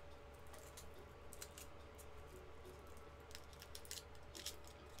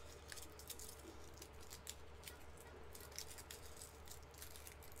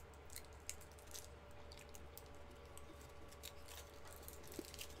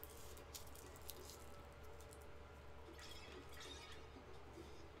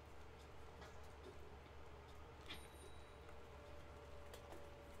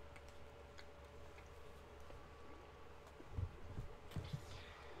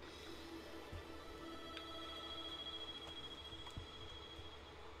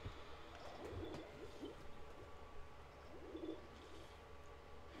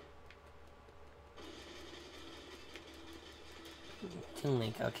 Toon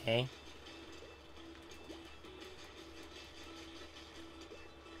Link, okay.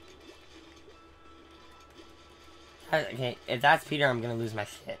 Okay, if that's Peter, I'm gonna lose my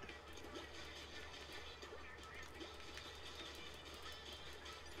shit.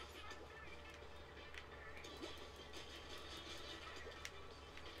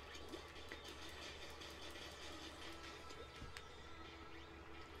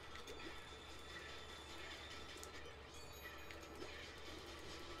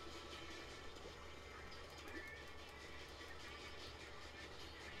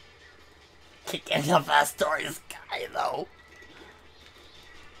 Can't get a fast story, this guy, though.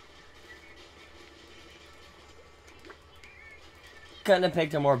 Couldn't have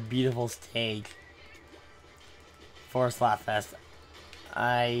picked a more beautiful stage for Splatfest.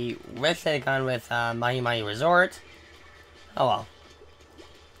 I wish they'd gone with Mahi Mahi Resort. Oh well.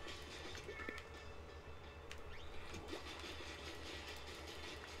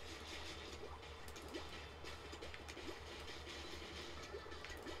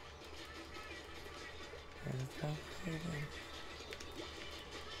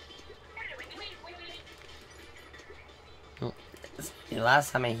 This is the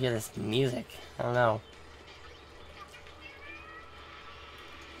last time I hear this music. I don't know.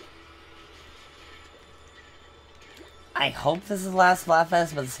 I hope this is the last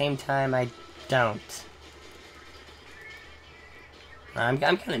Splatfest, but at the same time, I don't. I'm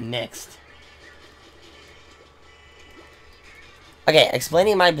kind of mixed. Okay,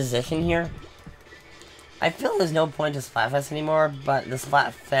 explaining my position here. I feel there's no point to Splatfest anymore, but the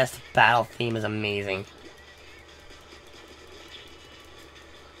Splatfest battle theme is amazing.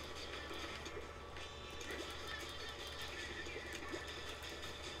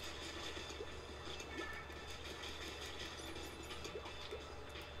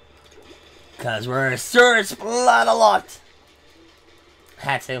 Because we're Sir Splat a lot.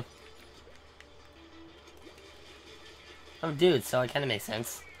 Had to. Oh, dude, so it kind of makes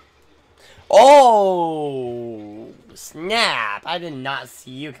sense. Oh, snap. I did not see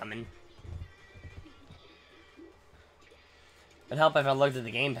you coming. It'd help if I looked at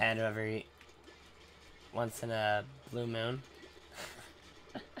the gamepad every once in a blue moon.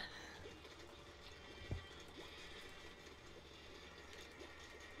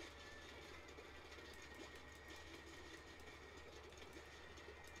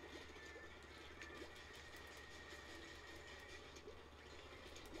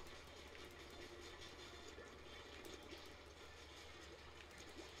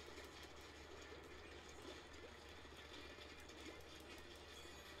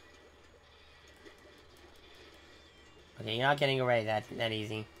 Okay, you're not getting away that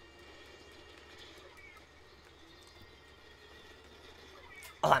easy.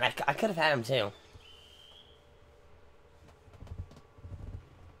 Oh, and I could have had him too.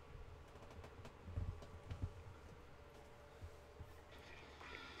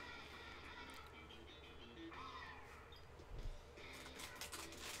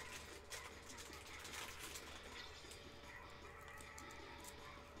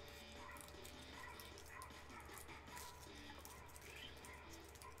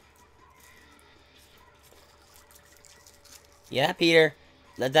 Yeah, Peter.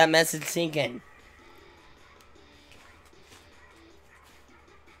 Let that message sink in.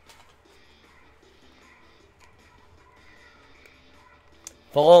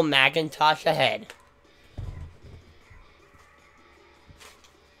 Full Macintosh ahead.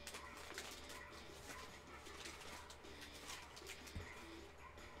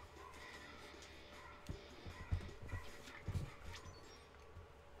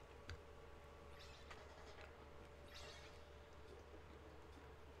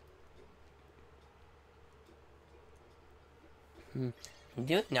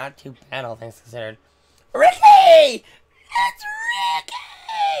 Doing not too bad, all things considered. Ricky! It's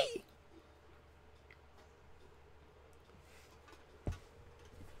Ricky!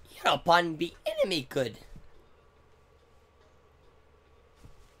 You're upon the enemy good.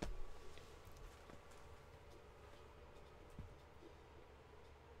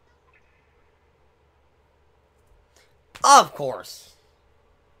 Of course.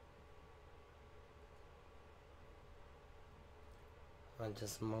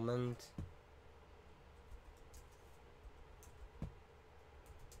 Just a moment.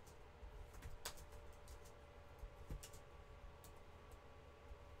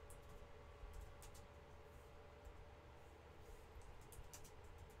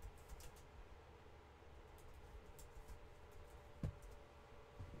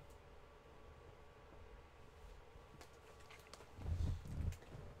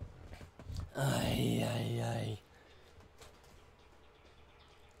 Ay, ay, ay.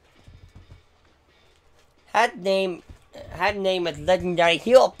 Had name with legendary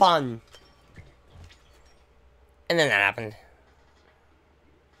heal pun. And then that happened.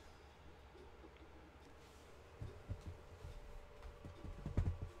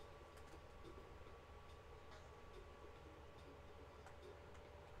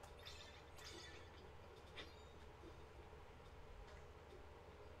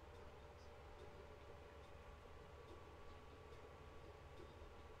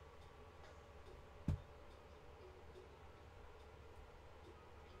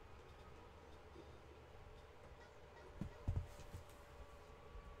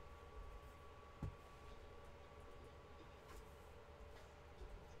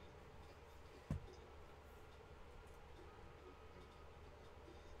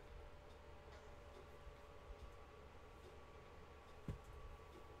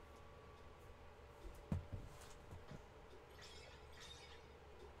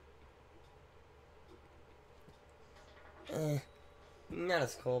 Not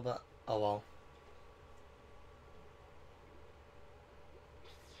as cool, but oh well.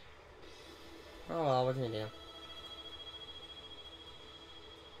 Oh well, what can you do?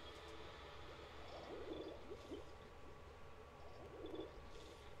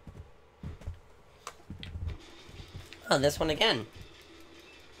 Oh, this one again.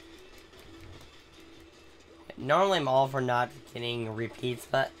 Normally I'm all for not getting repeats,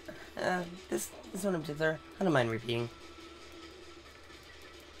 but this one in particular, I don't mind repeating.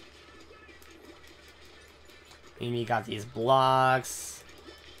 You got these blocks.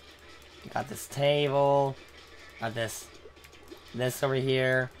 You got this table. Got this over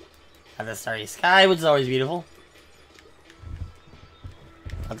here. Got this starry sky, which is always beautiful.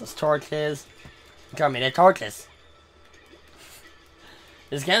 Got those torches. Got me the torches.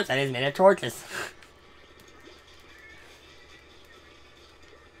 This campsite is made of torches.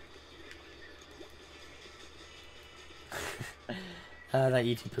 That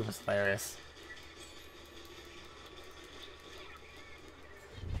YouTube poop was hilarious.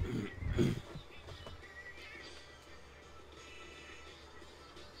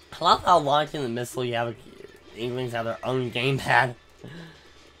 I love how launching the missile you have Inklings have their own gamepad.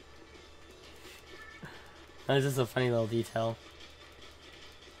 That's just a funny little detail.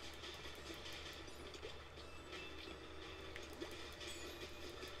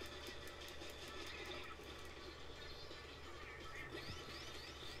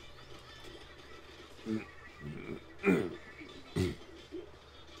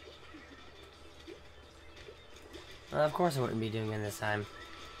 Of course I wouldn't be doing it this time.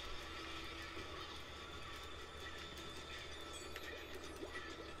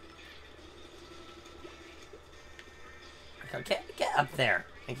 Okay, get up there.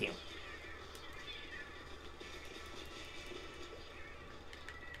 Thank you.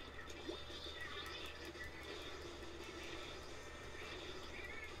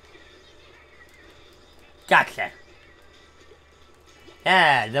 Gotcha.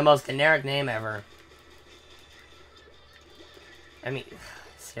 Yeah, the most generic name ever. I mean,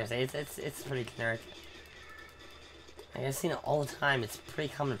 seriously, it's pretty generic. Like, I've seen it all the time. It's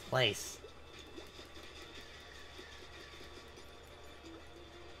pretty commonplace.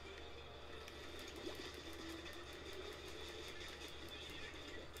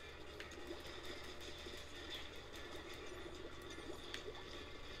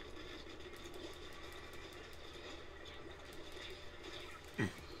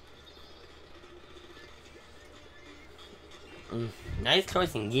 Nice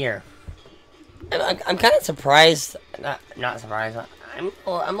choice in gear. I'm kind of surprised. Not surprised. I'm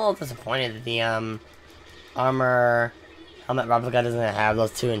a little disappointed that the armor helmet replica doesn't have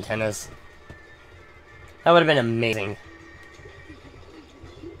those two antennas. That would have been amazing.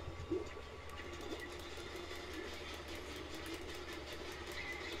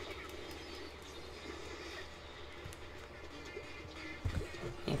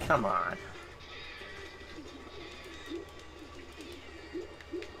 Come on.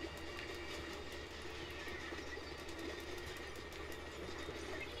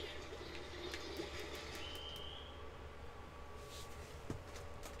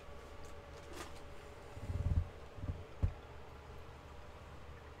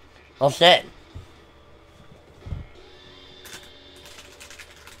 Well, shit.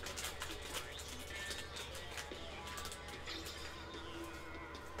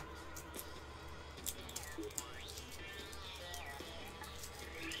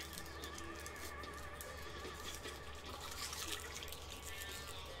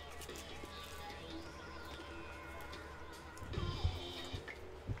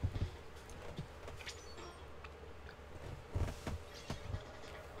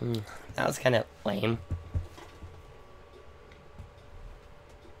 That was kind of lame.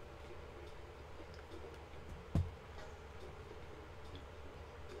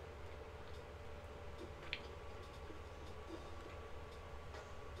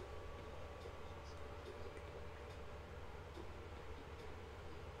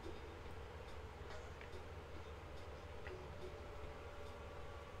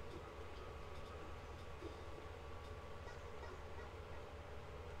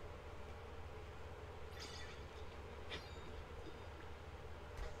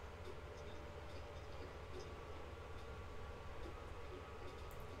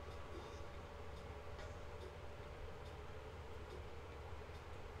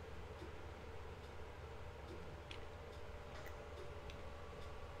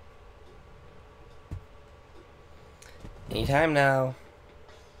 Anytime now.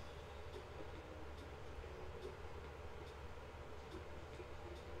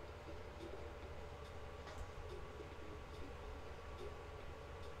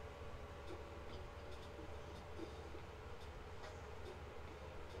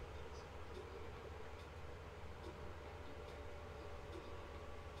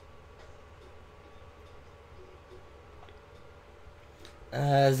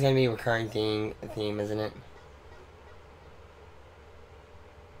 It's gonna be a recurring theme, isn't it?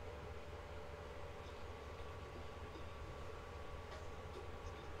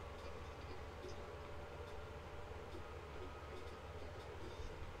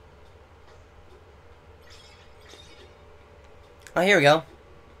 Oh, here we go.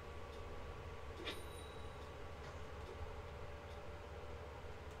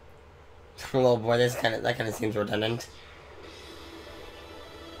 Oh boy, that kind of seems redundant.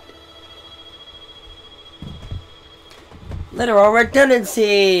 Literal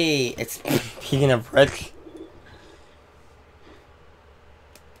redundancy! It's speaking of Rick.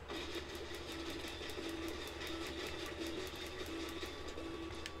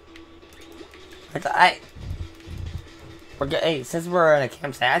 Hey, since we're in a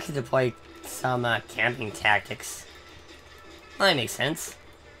campsite, I should deploy some camping tactics. Well, that makes sense.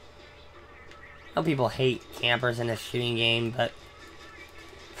 I know people hate campers in a shooting game, but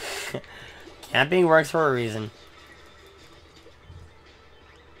camping works for a reason.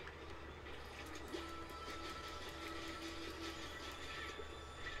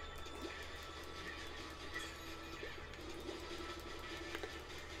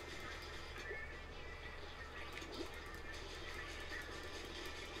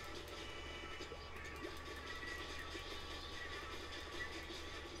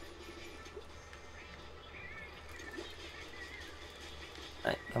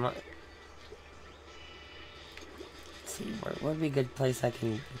 Alright, come on. Let's see, where would be a good place I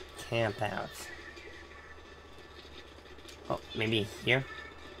can camp out? Oh, maybe here?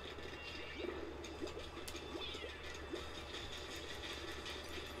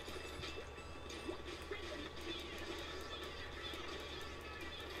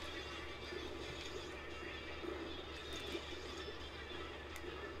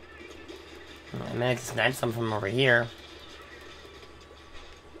 I managed to snatch some from over here.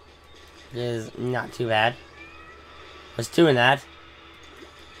 It is not too bad. Was doing that.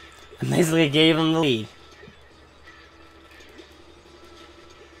 I basically gave him the lead.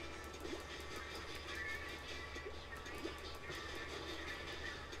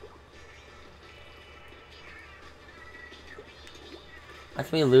 How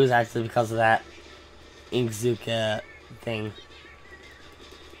can we lose actually because of that Inkzuka thing?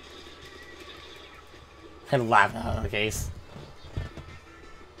 And laugh out of the case.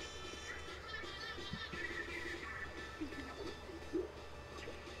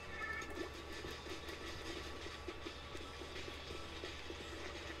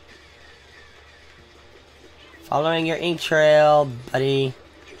 Following your ink trail, buddy.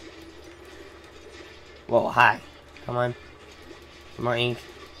 Whoa, hi. Come on. More ink.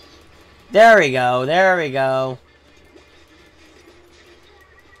 There we go, there we go.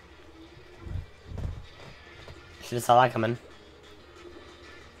 Should have saw that coming.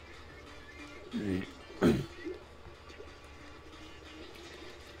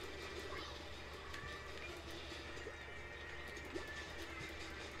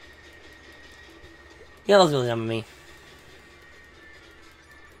 Yeah, that was really dumb of me.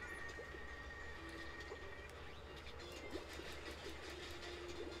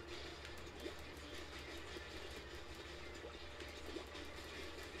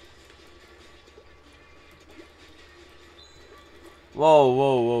 Whoa,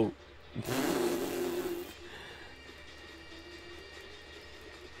 whoa, whoa.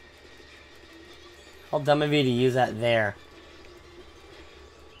 How dumb of you to use that there.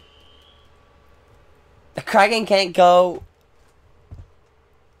 The Kraken can't go...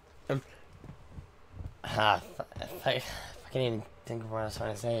 I can't even think of what I was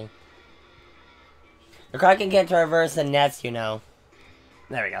trying to say. The Kraken can't traverse the nets, you know.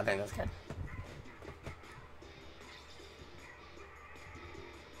 There we go, I think that's good.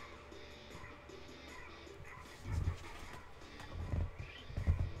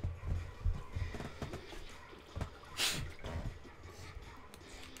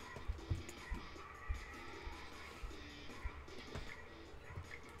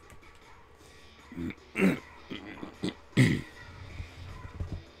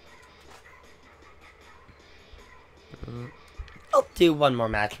 I'll do one more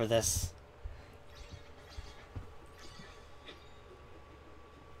match for this.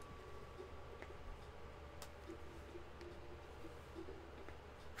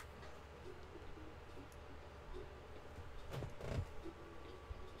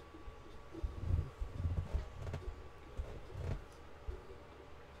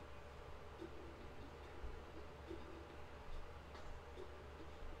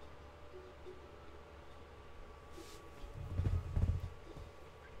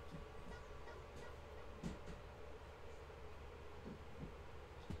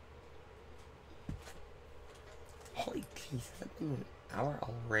 Holy jeez, has that been an hour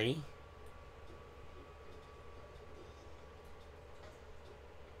already?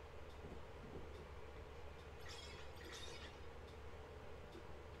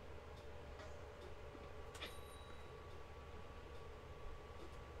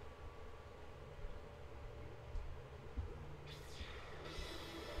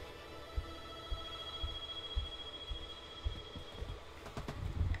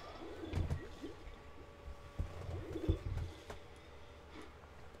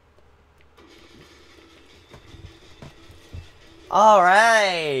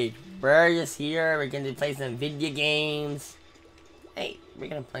 Alright! We're just here. We're gonna play some video games. Hey, we're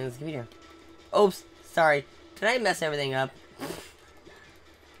gonna play this computer. Oops, sorry. Did I mess everything up?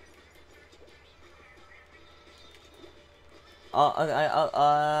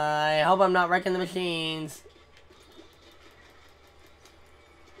 I hope I'm not wrecking the machines.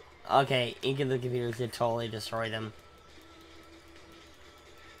 Okay, ink in the computer should totally destroy them.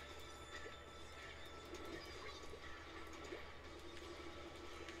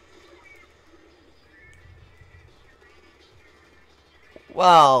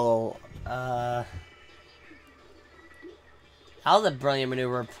 Well, that was a brilliant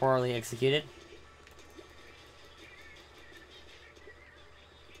maneuver, poorly executed.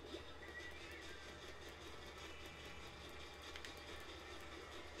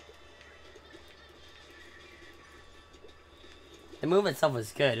 The move itself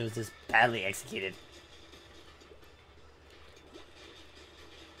was good, it was just badly executed.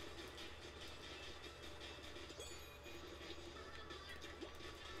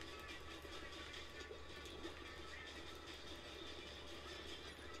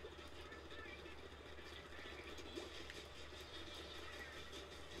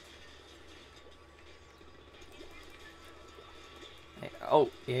 Oh,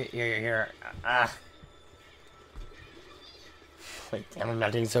 here. Ah. Wait, damn, I'm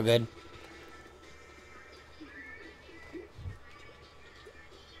not doing so good.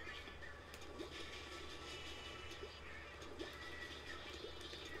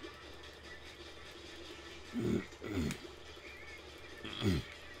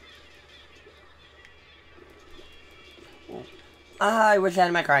 I wish I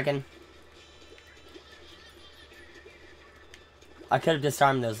had my Kraken. I could have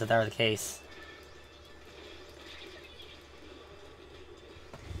disarmed those if that were the case.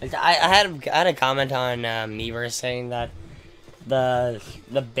 I had a comment on Meaver saying that the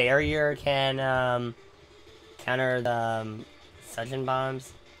barrier can counter the suction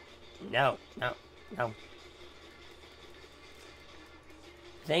bombs. No.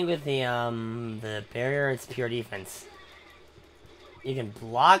 Same with the barrier. It's pure defense. You can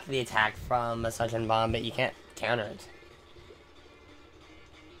block the attack from a suction bomb, but you can't counter it.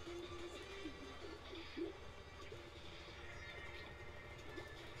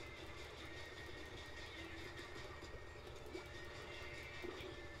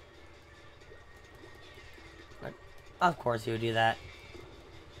 Of course you would do that.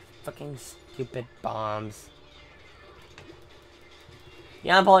 Fucking stupid bombs.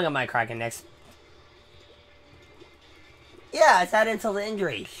 Yeah, I'm pulling up my Kraken next. Yeah, it's that until the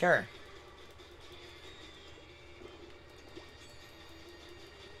injury, sure.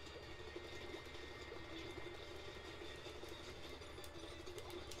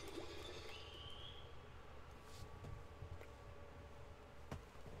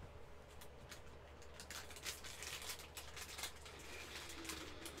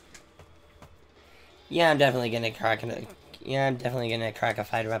 Yeah, I'm definitely gonna crack it. Yeah, I'm definitely gonna crack a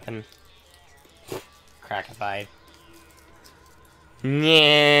fight weapon. Crack a fight.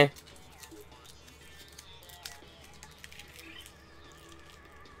 Yeah.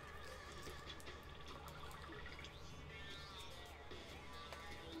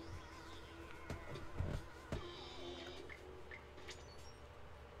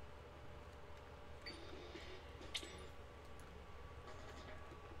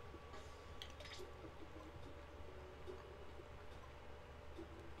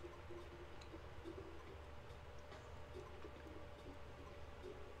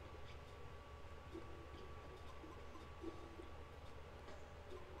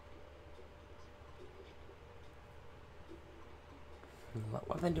 What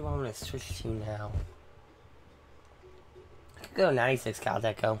weapon do I want to switch to now? I could go 96 Cal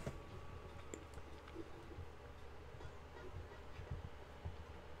Deco.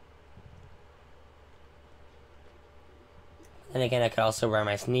 Then again, I could also wear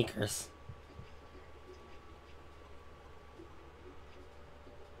my sneakers.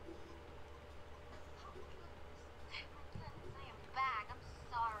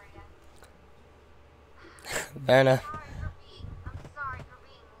 Fair enough. I'm sorry for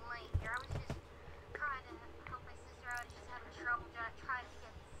being late here. I was just trying to help my sister out. She's having trouble trying to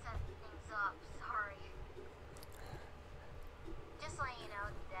set things up. Sorry. Just letting you know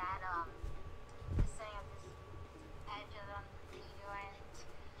that, just setting up this edge of the video, and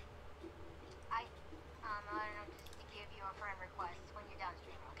I don't know, just to give you a friend request when you're done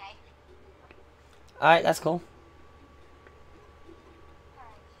streaming, okay? Alright, that's cool.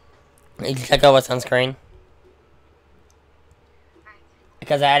 You can check out what's on screen.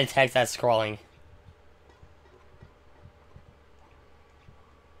 Because I had a text that's scrolling.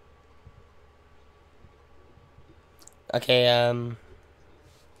 Okay,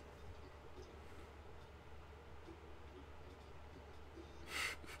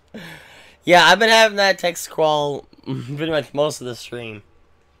 yeah, I've been having that text scroll pretty much most of the stream.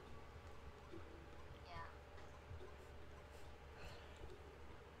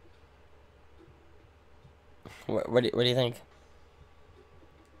 Yeah. What do you think?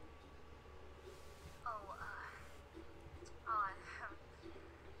 Oh,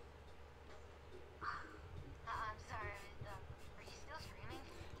 I'm sorry. Are you still streaming?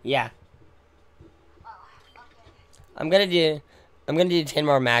 Yeah, Oh, okay. I'm gonna do I'm gonna do 10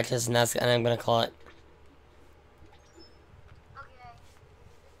 more matches, and I'm gonna call it. Okay. Just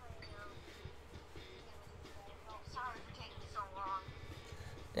let me know. Oh, sorry for taking so long.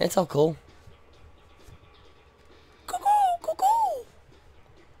 It's all cool. Cuckoo, cuckoo.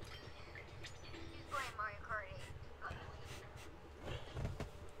 He's playing Mario Kart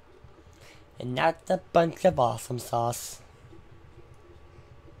 8. And that's a bunch of awesome sauce.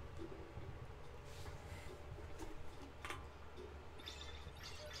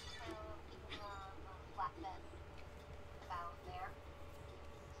 Splatfest Battles there.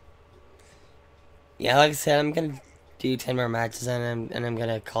 Yeah, like I said, I'm gonna do 10 more matches, and I'm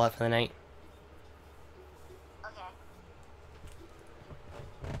gonna call it for the night. Okay.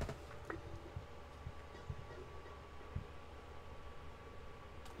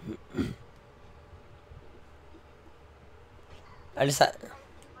 I decided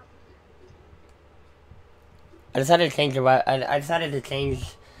I decided to change I decided to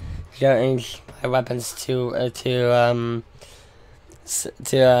change my weapons to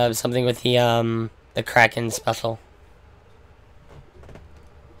something with the Kraken special.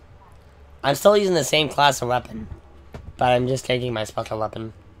 I'm still using the same class of weapon, but I'm just changing my special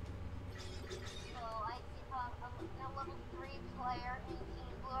weapon. So I see a level 3 player in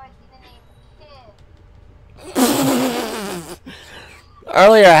Team Blue. I see the name Kid.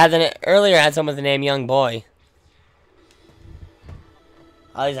 Earlier I had someone with the name Young Boy.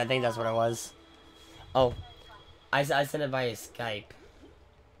 At least I think that's what it was. Oh, I sent it via Skype.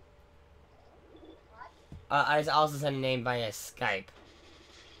 What? I also sent a name via Skype.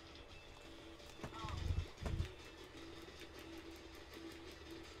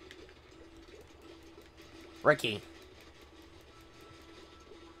 Ricky.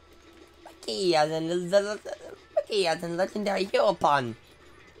 Ricky as in legendary hero pun.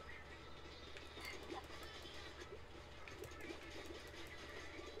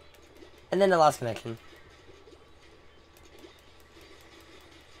 And then the lost connection.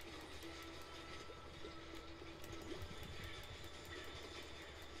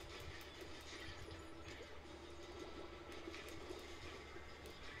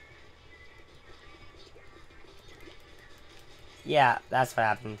 Yeah, that's what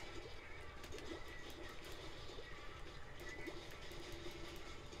happened.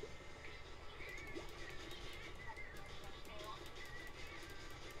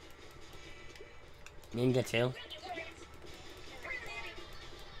 Ninja 2.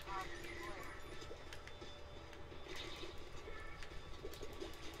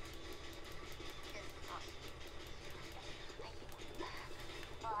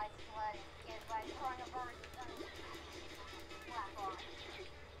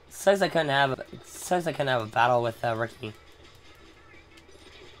 Sucks I couldn't have a battle with Ricky.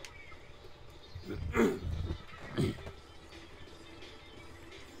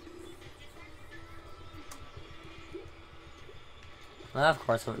 Well, of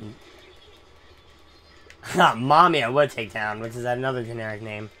course it wouldn't. Mommy I would take down, which is another generic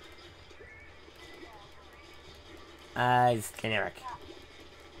name. It's generic.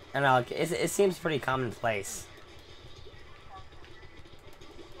 I don't know, it seems pretty commonplace.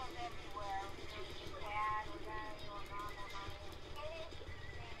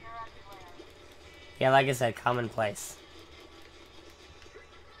 Yeah, like I said, commonplace.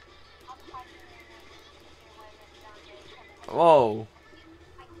 Whoa.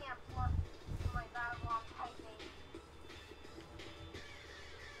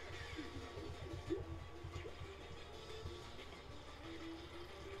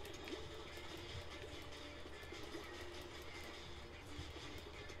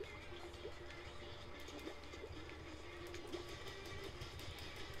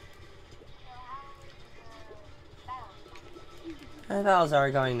 I thought it was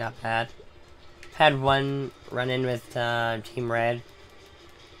already going not bad. Had one run-in with Team Red.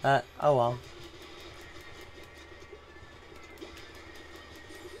 Oh well.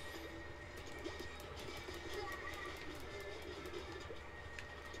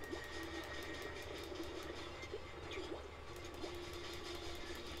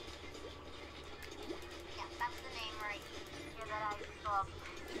 Yeah, that's the name right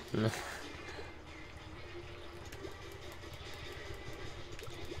You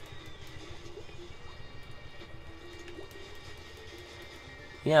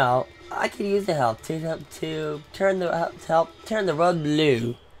know, I could use the help to help turn the road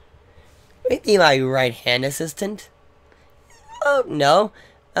blue. Maybe my right hand assistant. Oh no,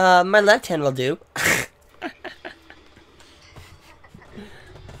 my left hand will do.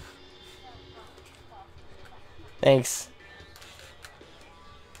 Thanks.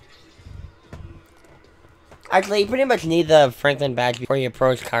 Actually, you pretty much need the Franklin badge before you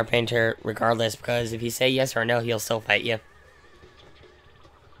approach Carpenter, regardless, because if you say yes or no, he'll still fight you.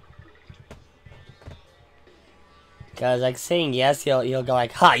 Because, like, saying yes, he'll go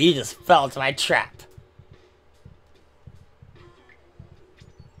like, ha, you just fell into my trap.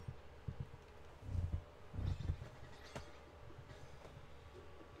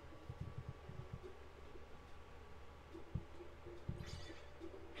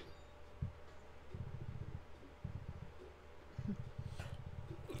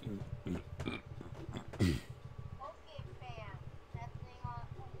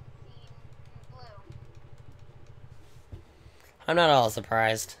 I'm not all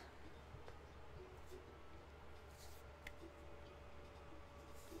surprised.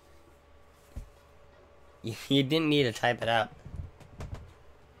 You didn't need to type it up.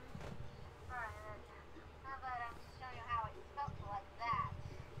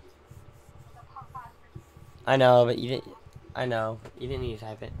 I know, but you didn't. I know, you didn't need to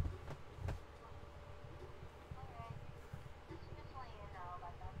type it.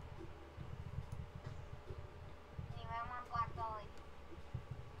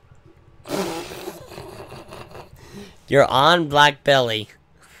 You're on Black Belly.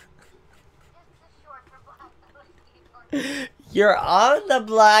 You're on the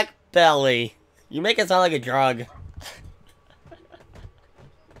Black Belly. You make it sound like a drug.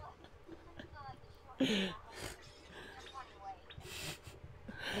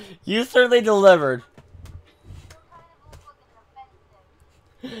 You certainly delivered.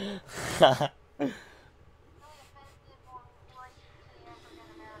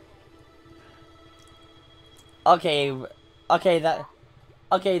 Okay,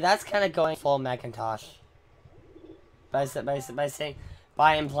 that's kind of going full Macintosh. By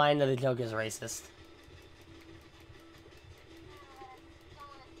implying that the joke is racist.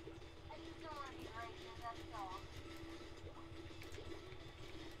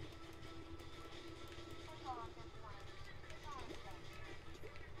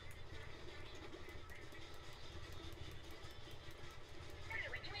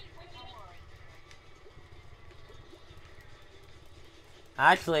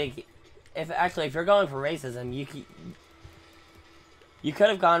 Actually, if you're going for racism, you could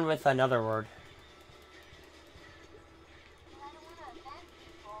have gone with another word.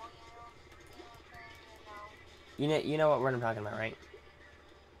 You know what word I'm talking about, right?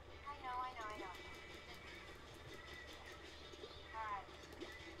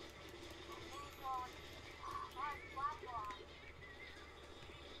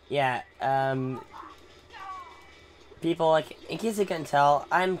 Yeah, people, like, in case you couldn't tell,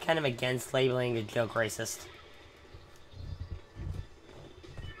 I'm kind of against labeling a joke racist.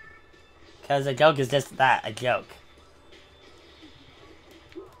 Because a joke is just that, a joke.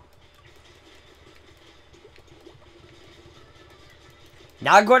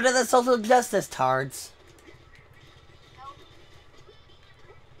 Now go to the social justice tards.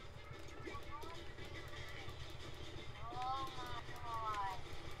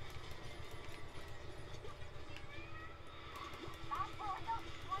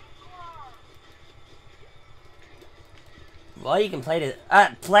 Well, you can play to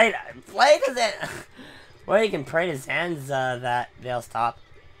well, you can pray to Zans that they'll stop.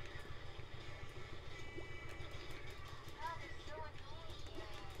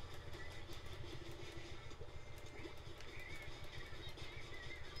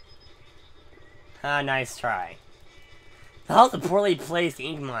 Ah, nice try. That was a poorly placed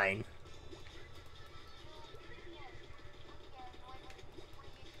ink mine.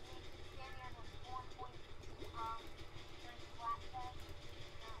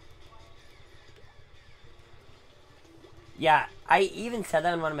 Yeah, I even said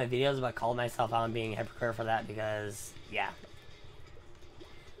that in one of my videos, but called myself out on being a hypocrite for that because, yeah.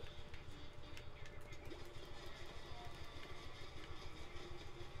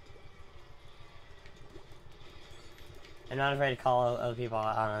 I'm not afraid to call other people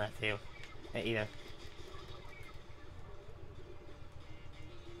out on that too, either.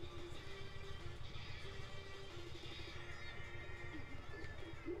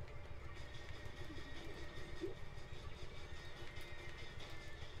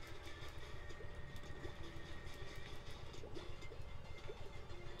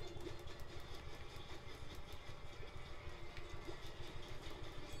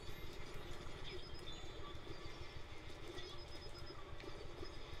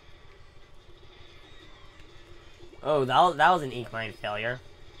 Oh, that was an ink mine failure.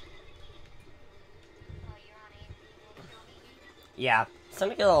 Oh, you're on a Yeah.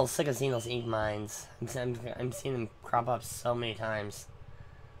 Starting to get a little sick of seeing those ink mines. I'm seeing them crop up so many times.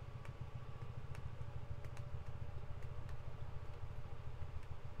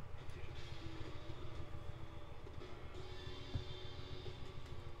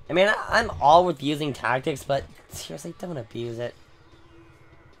 I mean, I'm all with using tactics, but seriously, don't abuse it.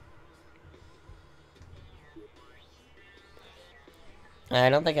 I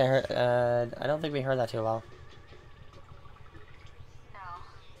don't think I heard. I don't think we heard that too well.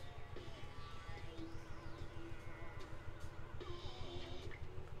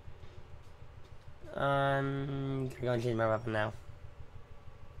 I'm going to change my weapon now.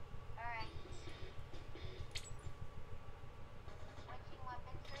 Alright. Switching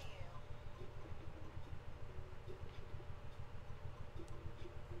weapon for you.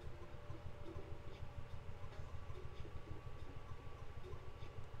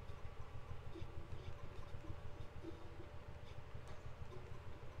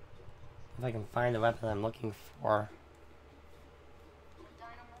 If I can find the weapon I'm looking for. The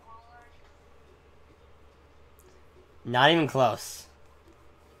dynamo roller. Not even close.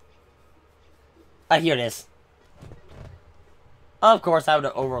 Ah, here it is. Of course, I would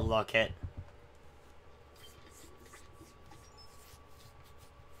overlook it.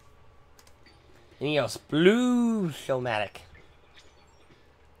 And he goes, Blue Showmatic.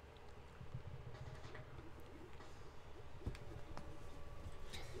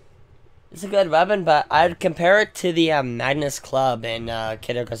 It's a good weapon, but I'd compare it to the Magnus Club in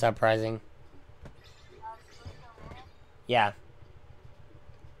Kid Icarus Uprising. Yeah.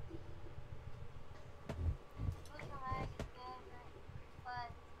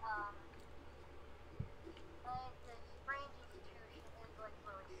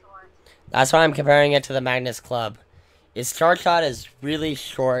 That's why I'm comparing it to the Magnus Club. Its charge shot is really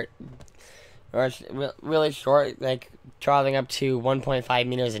short, or it's really short, like traveling up to 1.5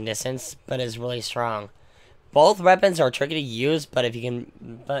 meters in distance, but is really strong. Both weapons are tricky to use, but if you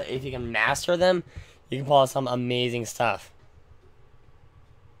can master them, you can pull out some amazing stuff.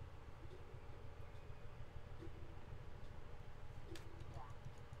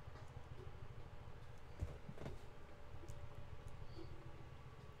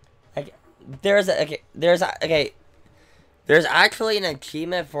 Like, there's actually an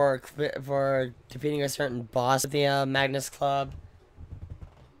achievement for defeating a certain boss with the Magnus Club,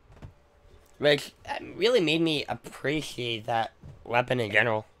 which really made me appreciate that weapon in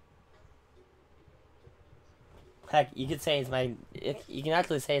general. Heck, you could say you can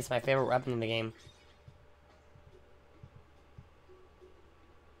actually say it's my favorite weapon in the game.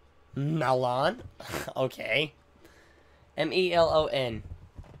 Melon? Okay. Melon.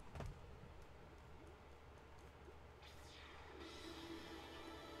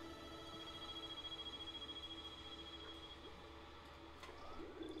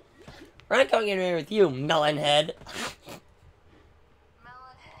 We're not going anywhere with you, Melonhead.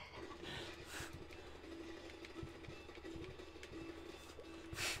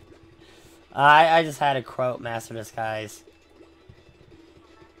 I just had to quote Master Disguise.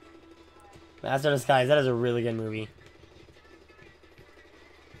 Master Disguise, that is a really good movie.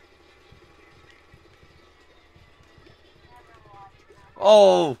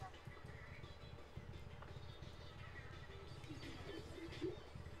 Oh!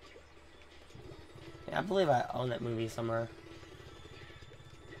 Yeah, I believe I own that movie somewhere.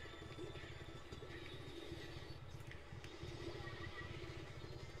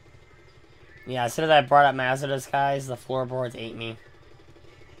 Yeah, as soon as I brought up Master Disguise, the floorboards ate me.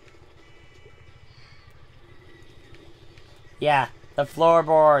 Yeah, the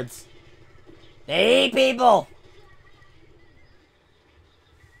floorboards. They eat people!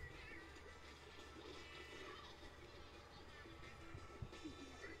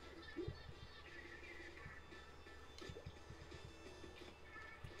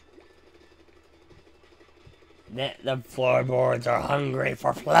 The floorboards are hungry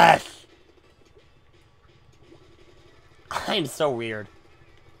for flesh. I'm so weird.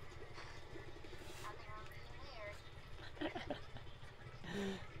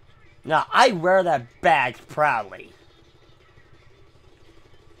 Now, I wear that badge proudly.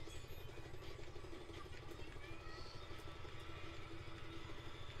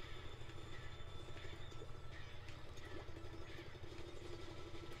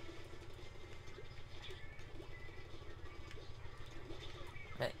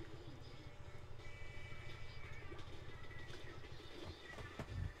 Hey.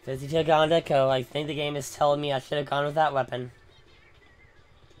 52 gone Deco. I think the game is telling me I should have gone with that weapon.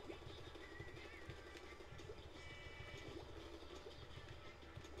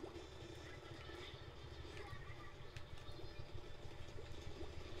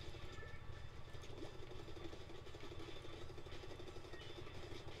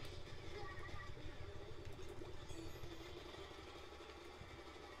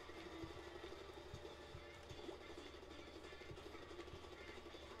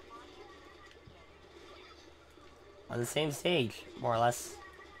 on the same stage, more or less.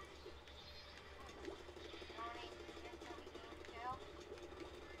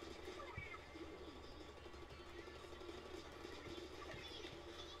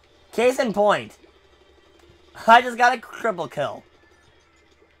 Case in point, I just got a triple kill.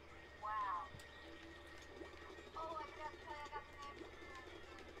 Wow. Oh, I forgot to tell you, I got the name.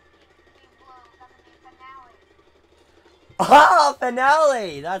 Team Blue, got the name Finale. Oh,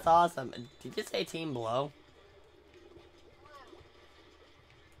 finale! That's awesome. Did you say Team Blow?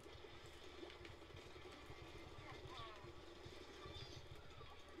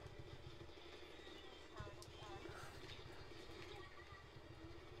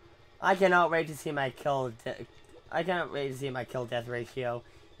 I cannot wait to see my kill. I cannot wait to see my kill death ratio,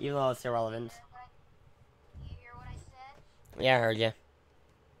 even though it's irrelevant. You hear what I said? Yeah, I heard you. Okay.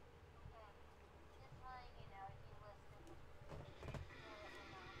 Just letting you know if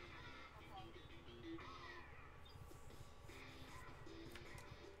you listen.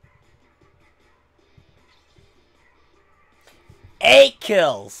 Okay. 8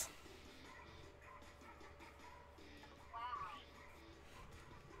 kills.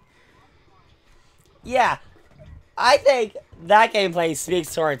 Yeah, I think that gameplay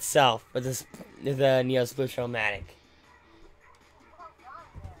speaks for itself with the Neo Splatfests.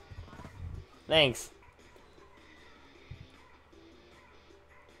 Thanks.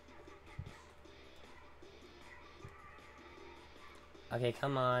 Okay,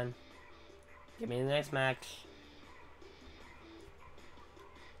 come on. Give me the next match.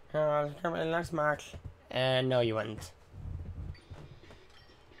 Give me the next match. And no, you wouldn't.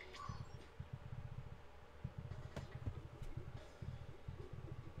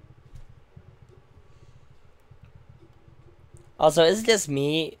 Also, is it just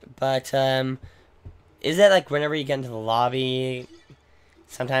me? But is it like whenever you get into the lobby,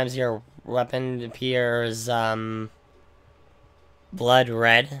 sometimes your weapon appears blood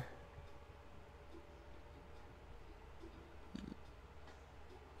red?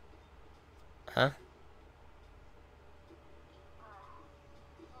 Huh?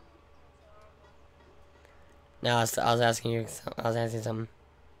 No, I was asking you. I was asking something.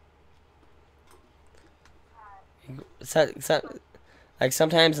 Like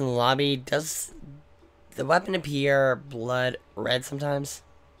sometimes in the lobby, does the weapon appear blood red sometimes?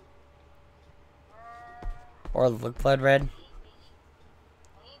 Or look blood red?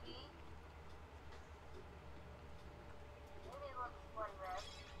 Maybe it looks blood red.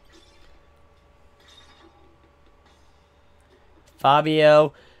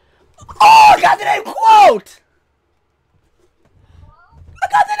 Fabio. Oh, I got the name quote! I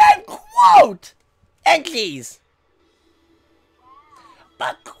got the name quote! And keys.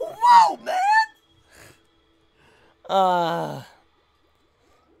 But quote, man!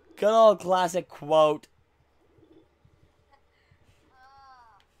 Good old classic quote.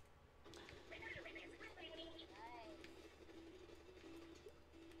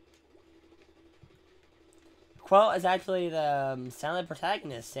 Quote is actually the silent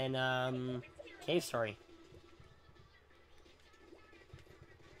protagonist in Cave Story.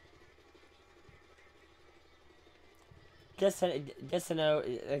 Just so you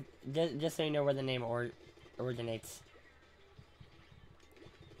know where the name originates.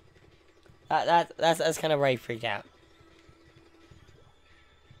 That's kind of where I freaked out.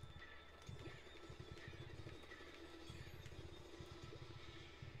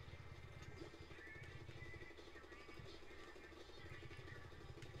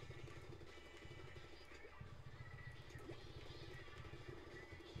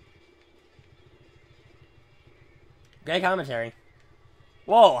 Great commentary.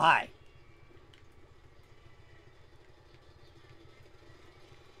 Whoa, hi.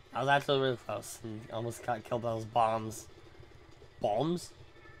 I was actually really close and almost got killed by those bombs. Bombs?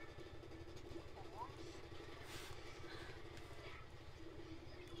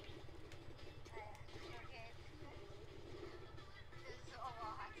 Okay. This is a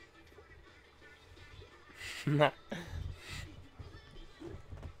lot.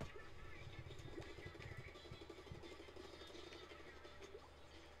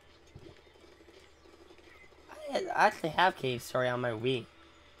 I actually have Cave Story on my Wii.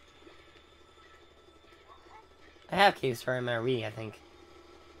 I have Cave Story on my Wii, I think.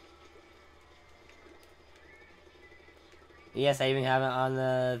 Yes, I even have it on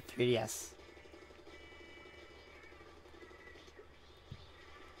the 3DS.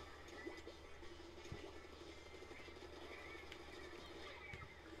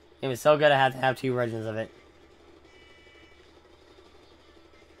 It was so good I had to have 2 versions of it.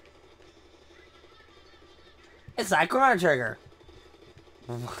 It's like Chrono Trigger!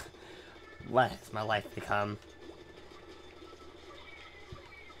 What has my life become?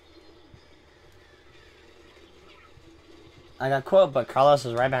 I got quote, but Carlos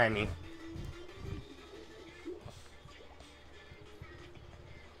was right behind me.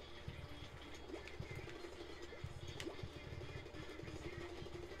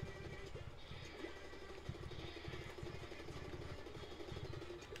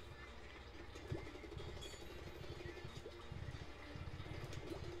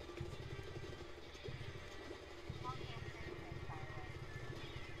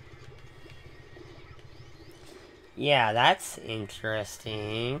 Yeah, that's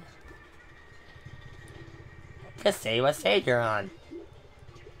interesting. Just say what stage you're on.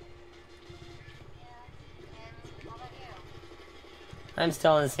 I'm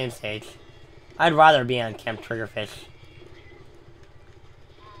still on the same stage. I'd rather be on Camp Triggerfish.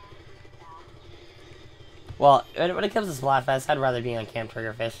 Well, when it comes to Splatfest, I'd rather be on Camp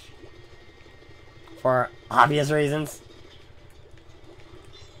Triggerfish. For obvious reasons.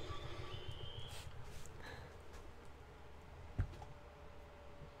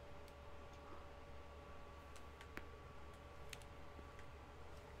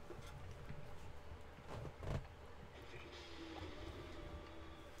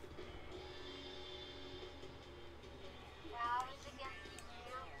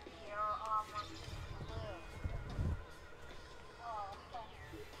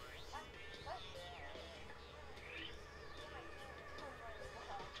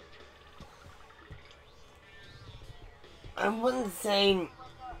 I wouldn't say...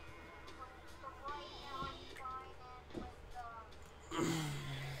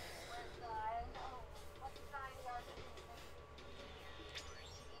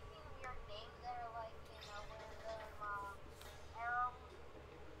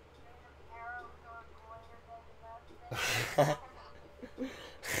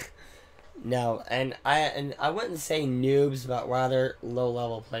 No, and I wouldn't say noobs, but rather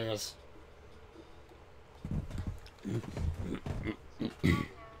low-level players.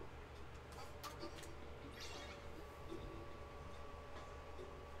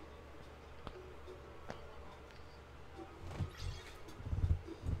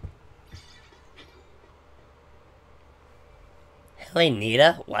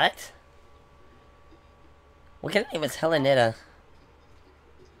 Helenita? What? What kind of name is Helenita?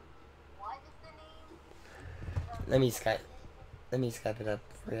 Let me Skype it up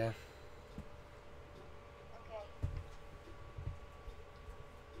for you.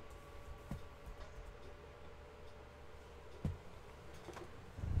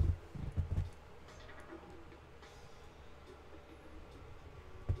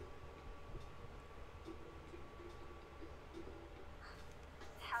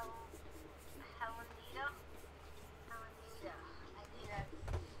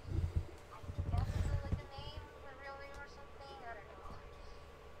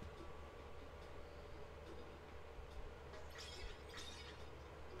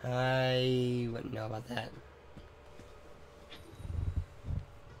 I wouldn't know about that.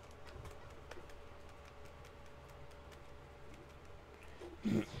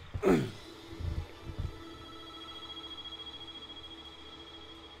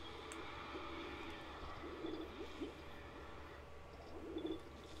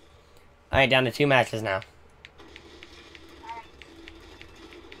 Alright, down to 2 matches now.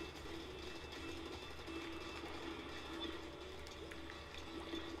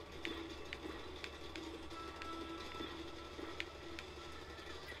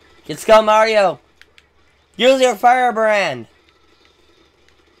 Let's go, Mario! Use your firebrand!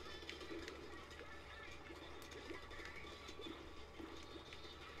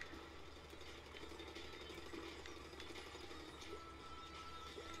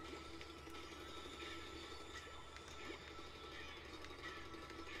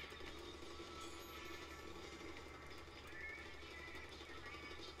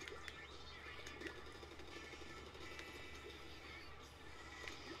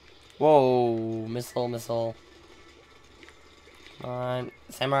 Whoa, missile. Come on,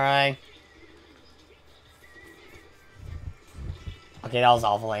 samurai. Okay, that was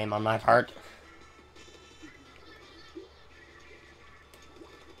awful aim on my part.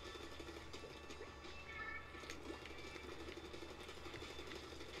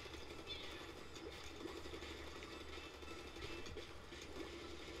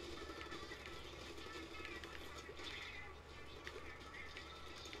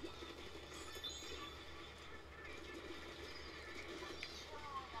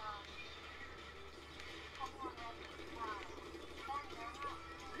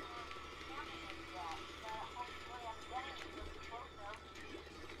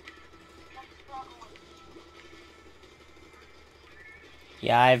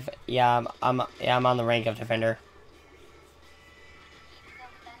 I'm on the rank of defender.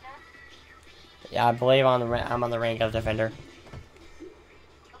 Yeah, I believe I'm on the rank of defender.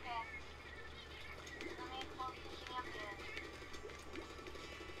 Okay. Let me close this thing up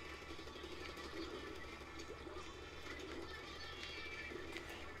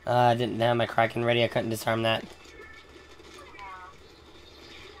here. I didn't have my Kraken ready. I couldn't disarm that. That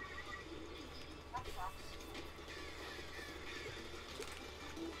sucks.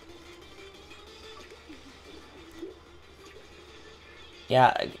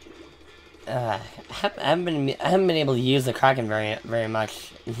 Yeah, I haven't been able to use the Kraken very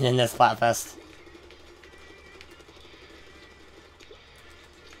much in this Splatfest.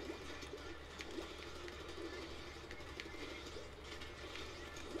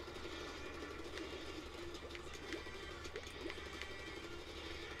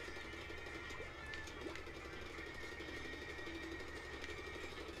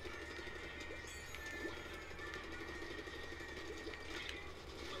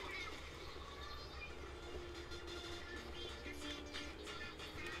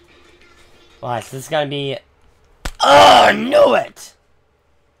 Watch, this is gonna be. Oh, I knew it!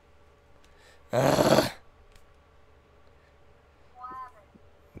 Ugh. What happened?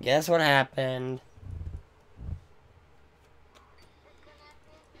 Guess what happened? Disconnected?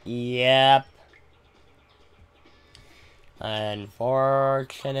 Yep.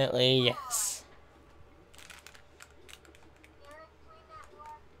 Unfortunately, yes. Seriously, network?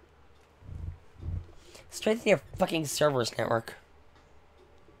 Straight to your fucking server's network.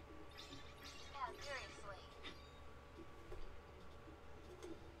 Yeah, seriously.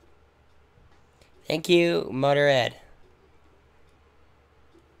 Thank you, Motor Ed.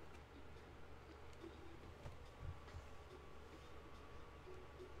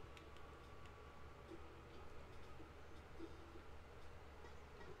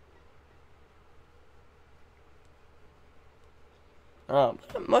 Oh,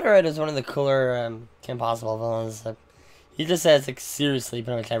 Motorhead is one of the cooler Kim Possible villains. He just says like seriously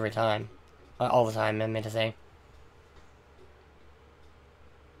pretty much every time. All the time, I meant to say.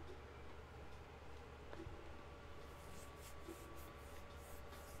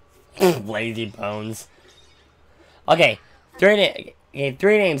 Lazy Bones. Okay, three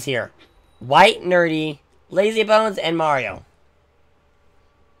names here. White, Nerdy, Lazy Bones, and Mario.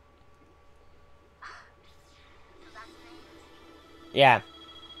 So that's the name? Yeah.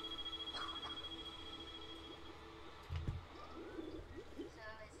 So is this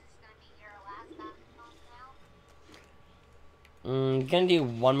gonna be your last battle now? Gonna do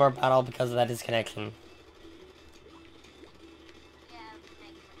one more battle because of that disconnection. Yeah, makes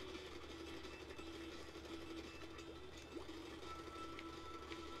sense.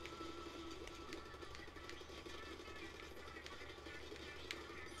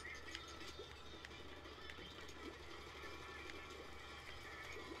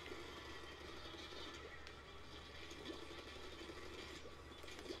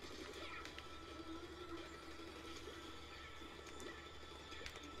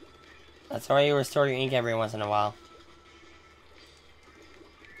 That's why you restore your ink every once in a while.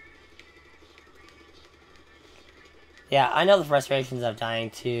 Yeah, I know the frustrations of dying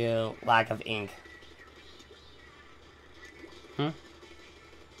to lack of ink. Hmm?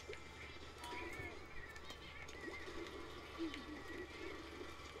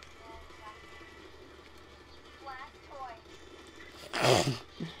 Black toy. I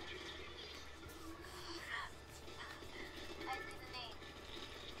see the name. Actually,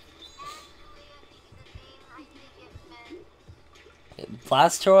 I think the name, I think it meant...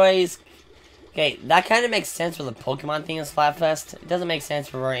 Blastoise. Okay, that kind of makes sense for the Pokemon thing in Splatfest. It doesn't make sense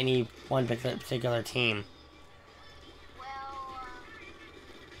for any one particular team. Well,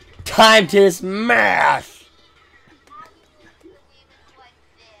 Time to smash! how do you think the name is like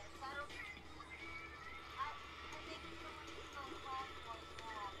this? I don't... I think someone spelled Blastoise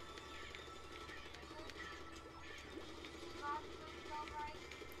wrong. Is Blastoise spelled right?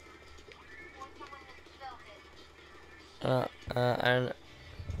 Or someone misspelled it? And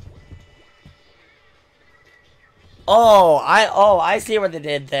I see what they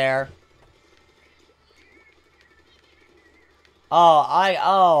did there.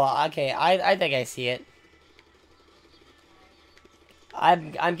 Okay, I think I see it.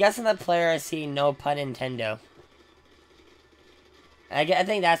 I'm guessing the player I see no pun Nintendo. I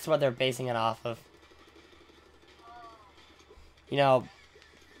think that's what they're basing it off of. You know,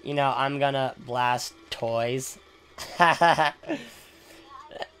 I'm gonna blast toys.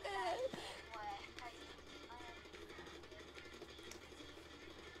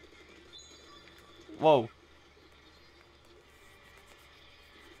 Whoa.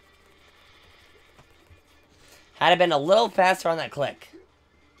 Had I been a little faster on that click.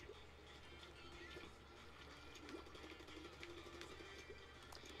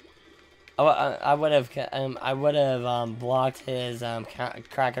 Oh, I would have blocked his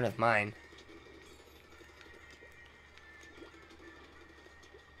Kraken with mine.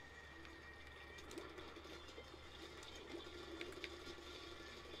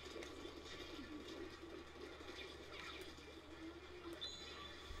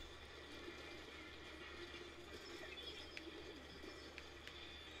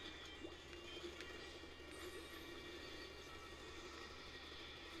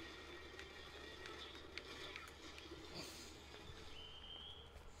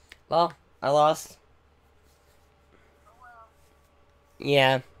 Well, I lost.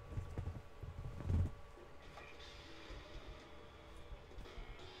 Yeah.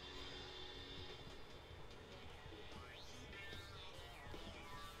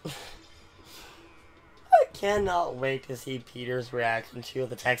 I cannot wait to see Peter's reaction to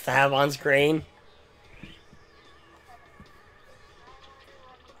the text I have on screen.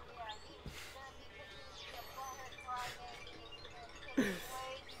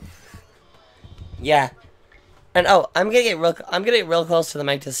 Yeah. And oh, I'm gonna get real close to the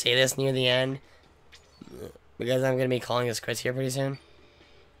mic to say this near the end. Because I'm gonna be calling this Chris here pretty soon.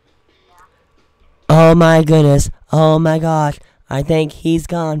 Oh my goodness. Oh my gosh. I think he's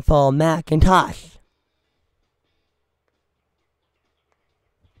gone full Macintosh.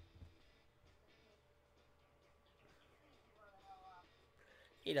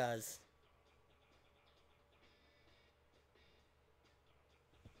 He does.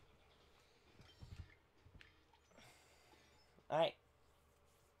 Alright.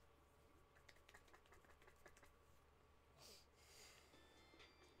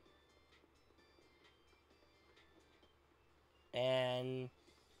 And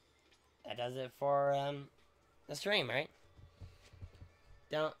that does it for the stream, right?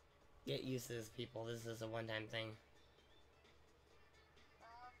 Don't get used to this, people. This is a one-time thing.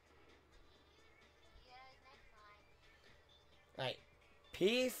 Alright.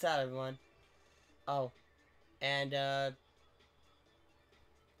 Peace out, everyone. Oh. And,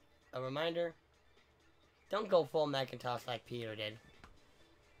 a reminder. Don't go full Macintosh like Peter did.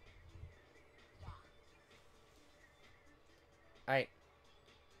 Alright.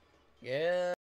 Yeah.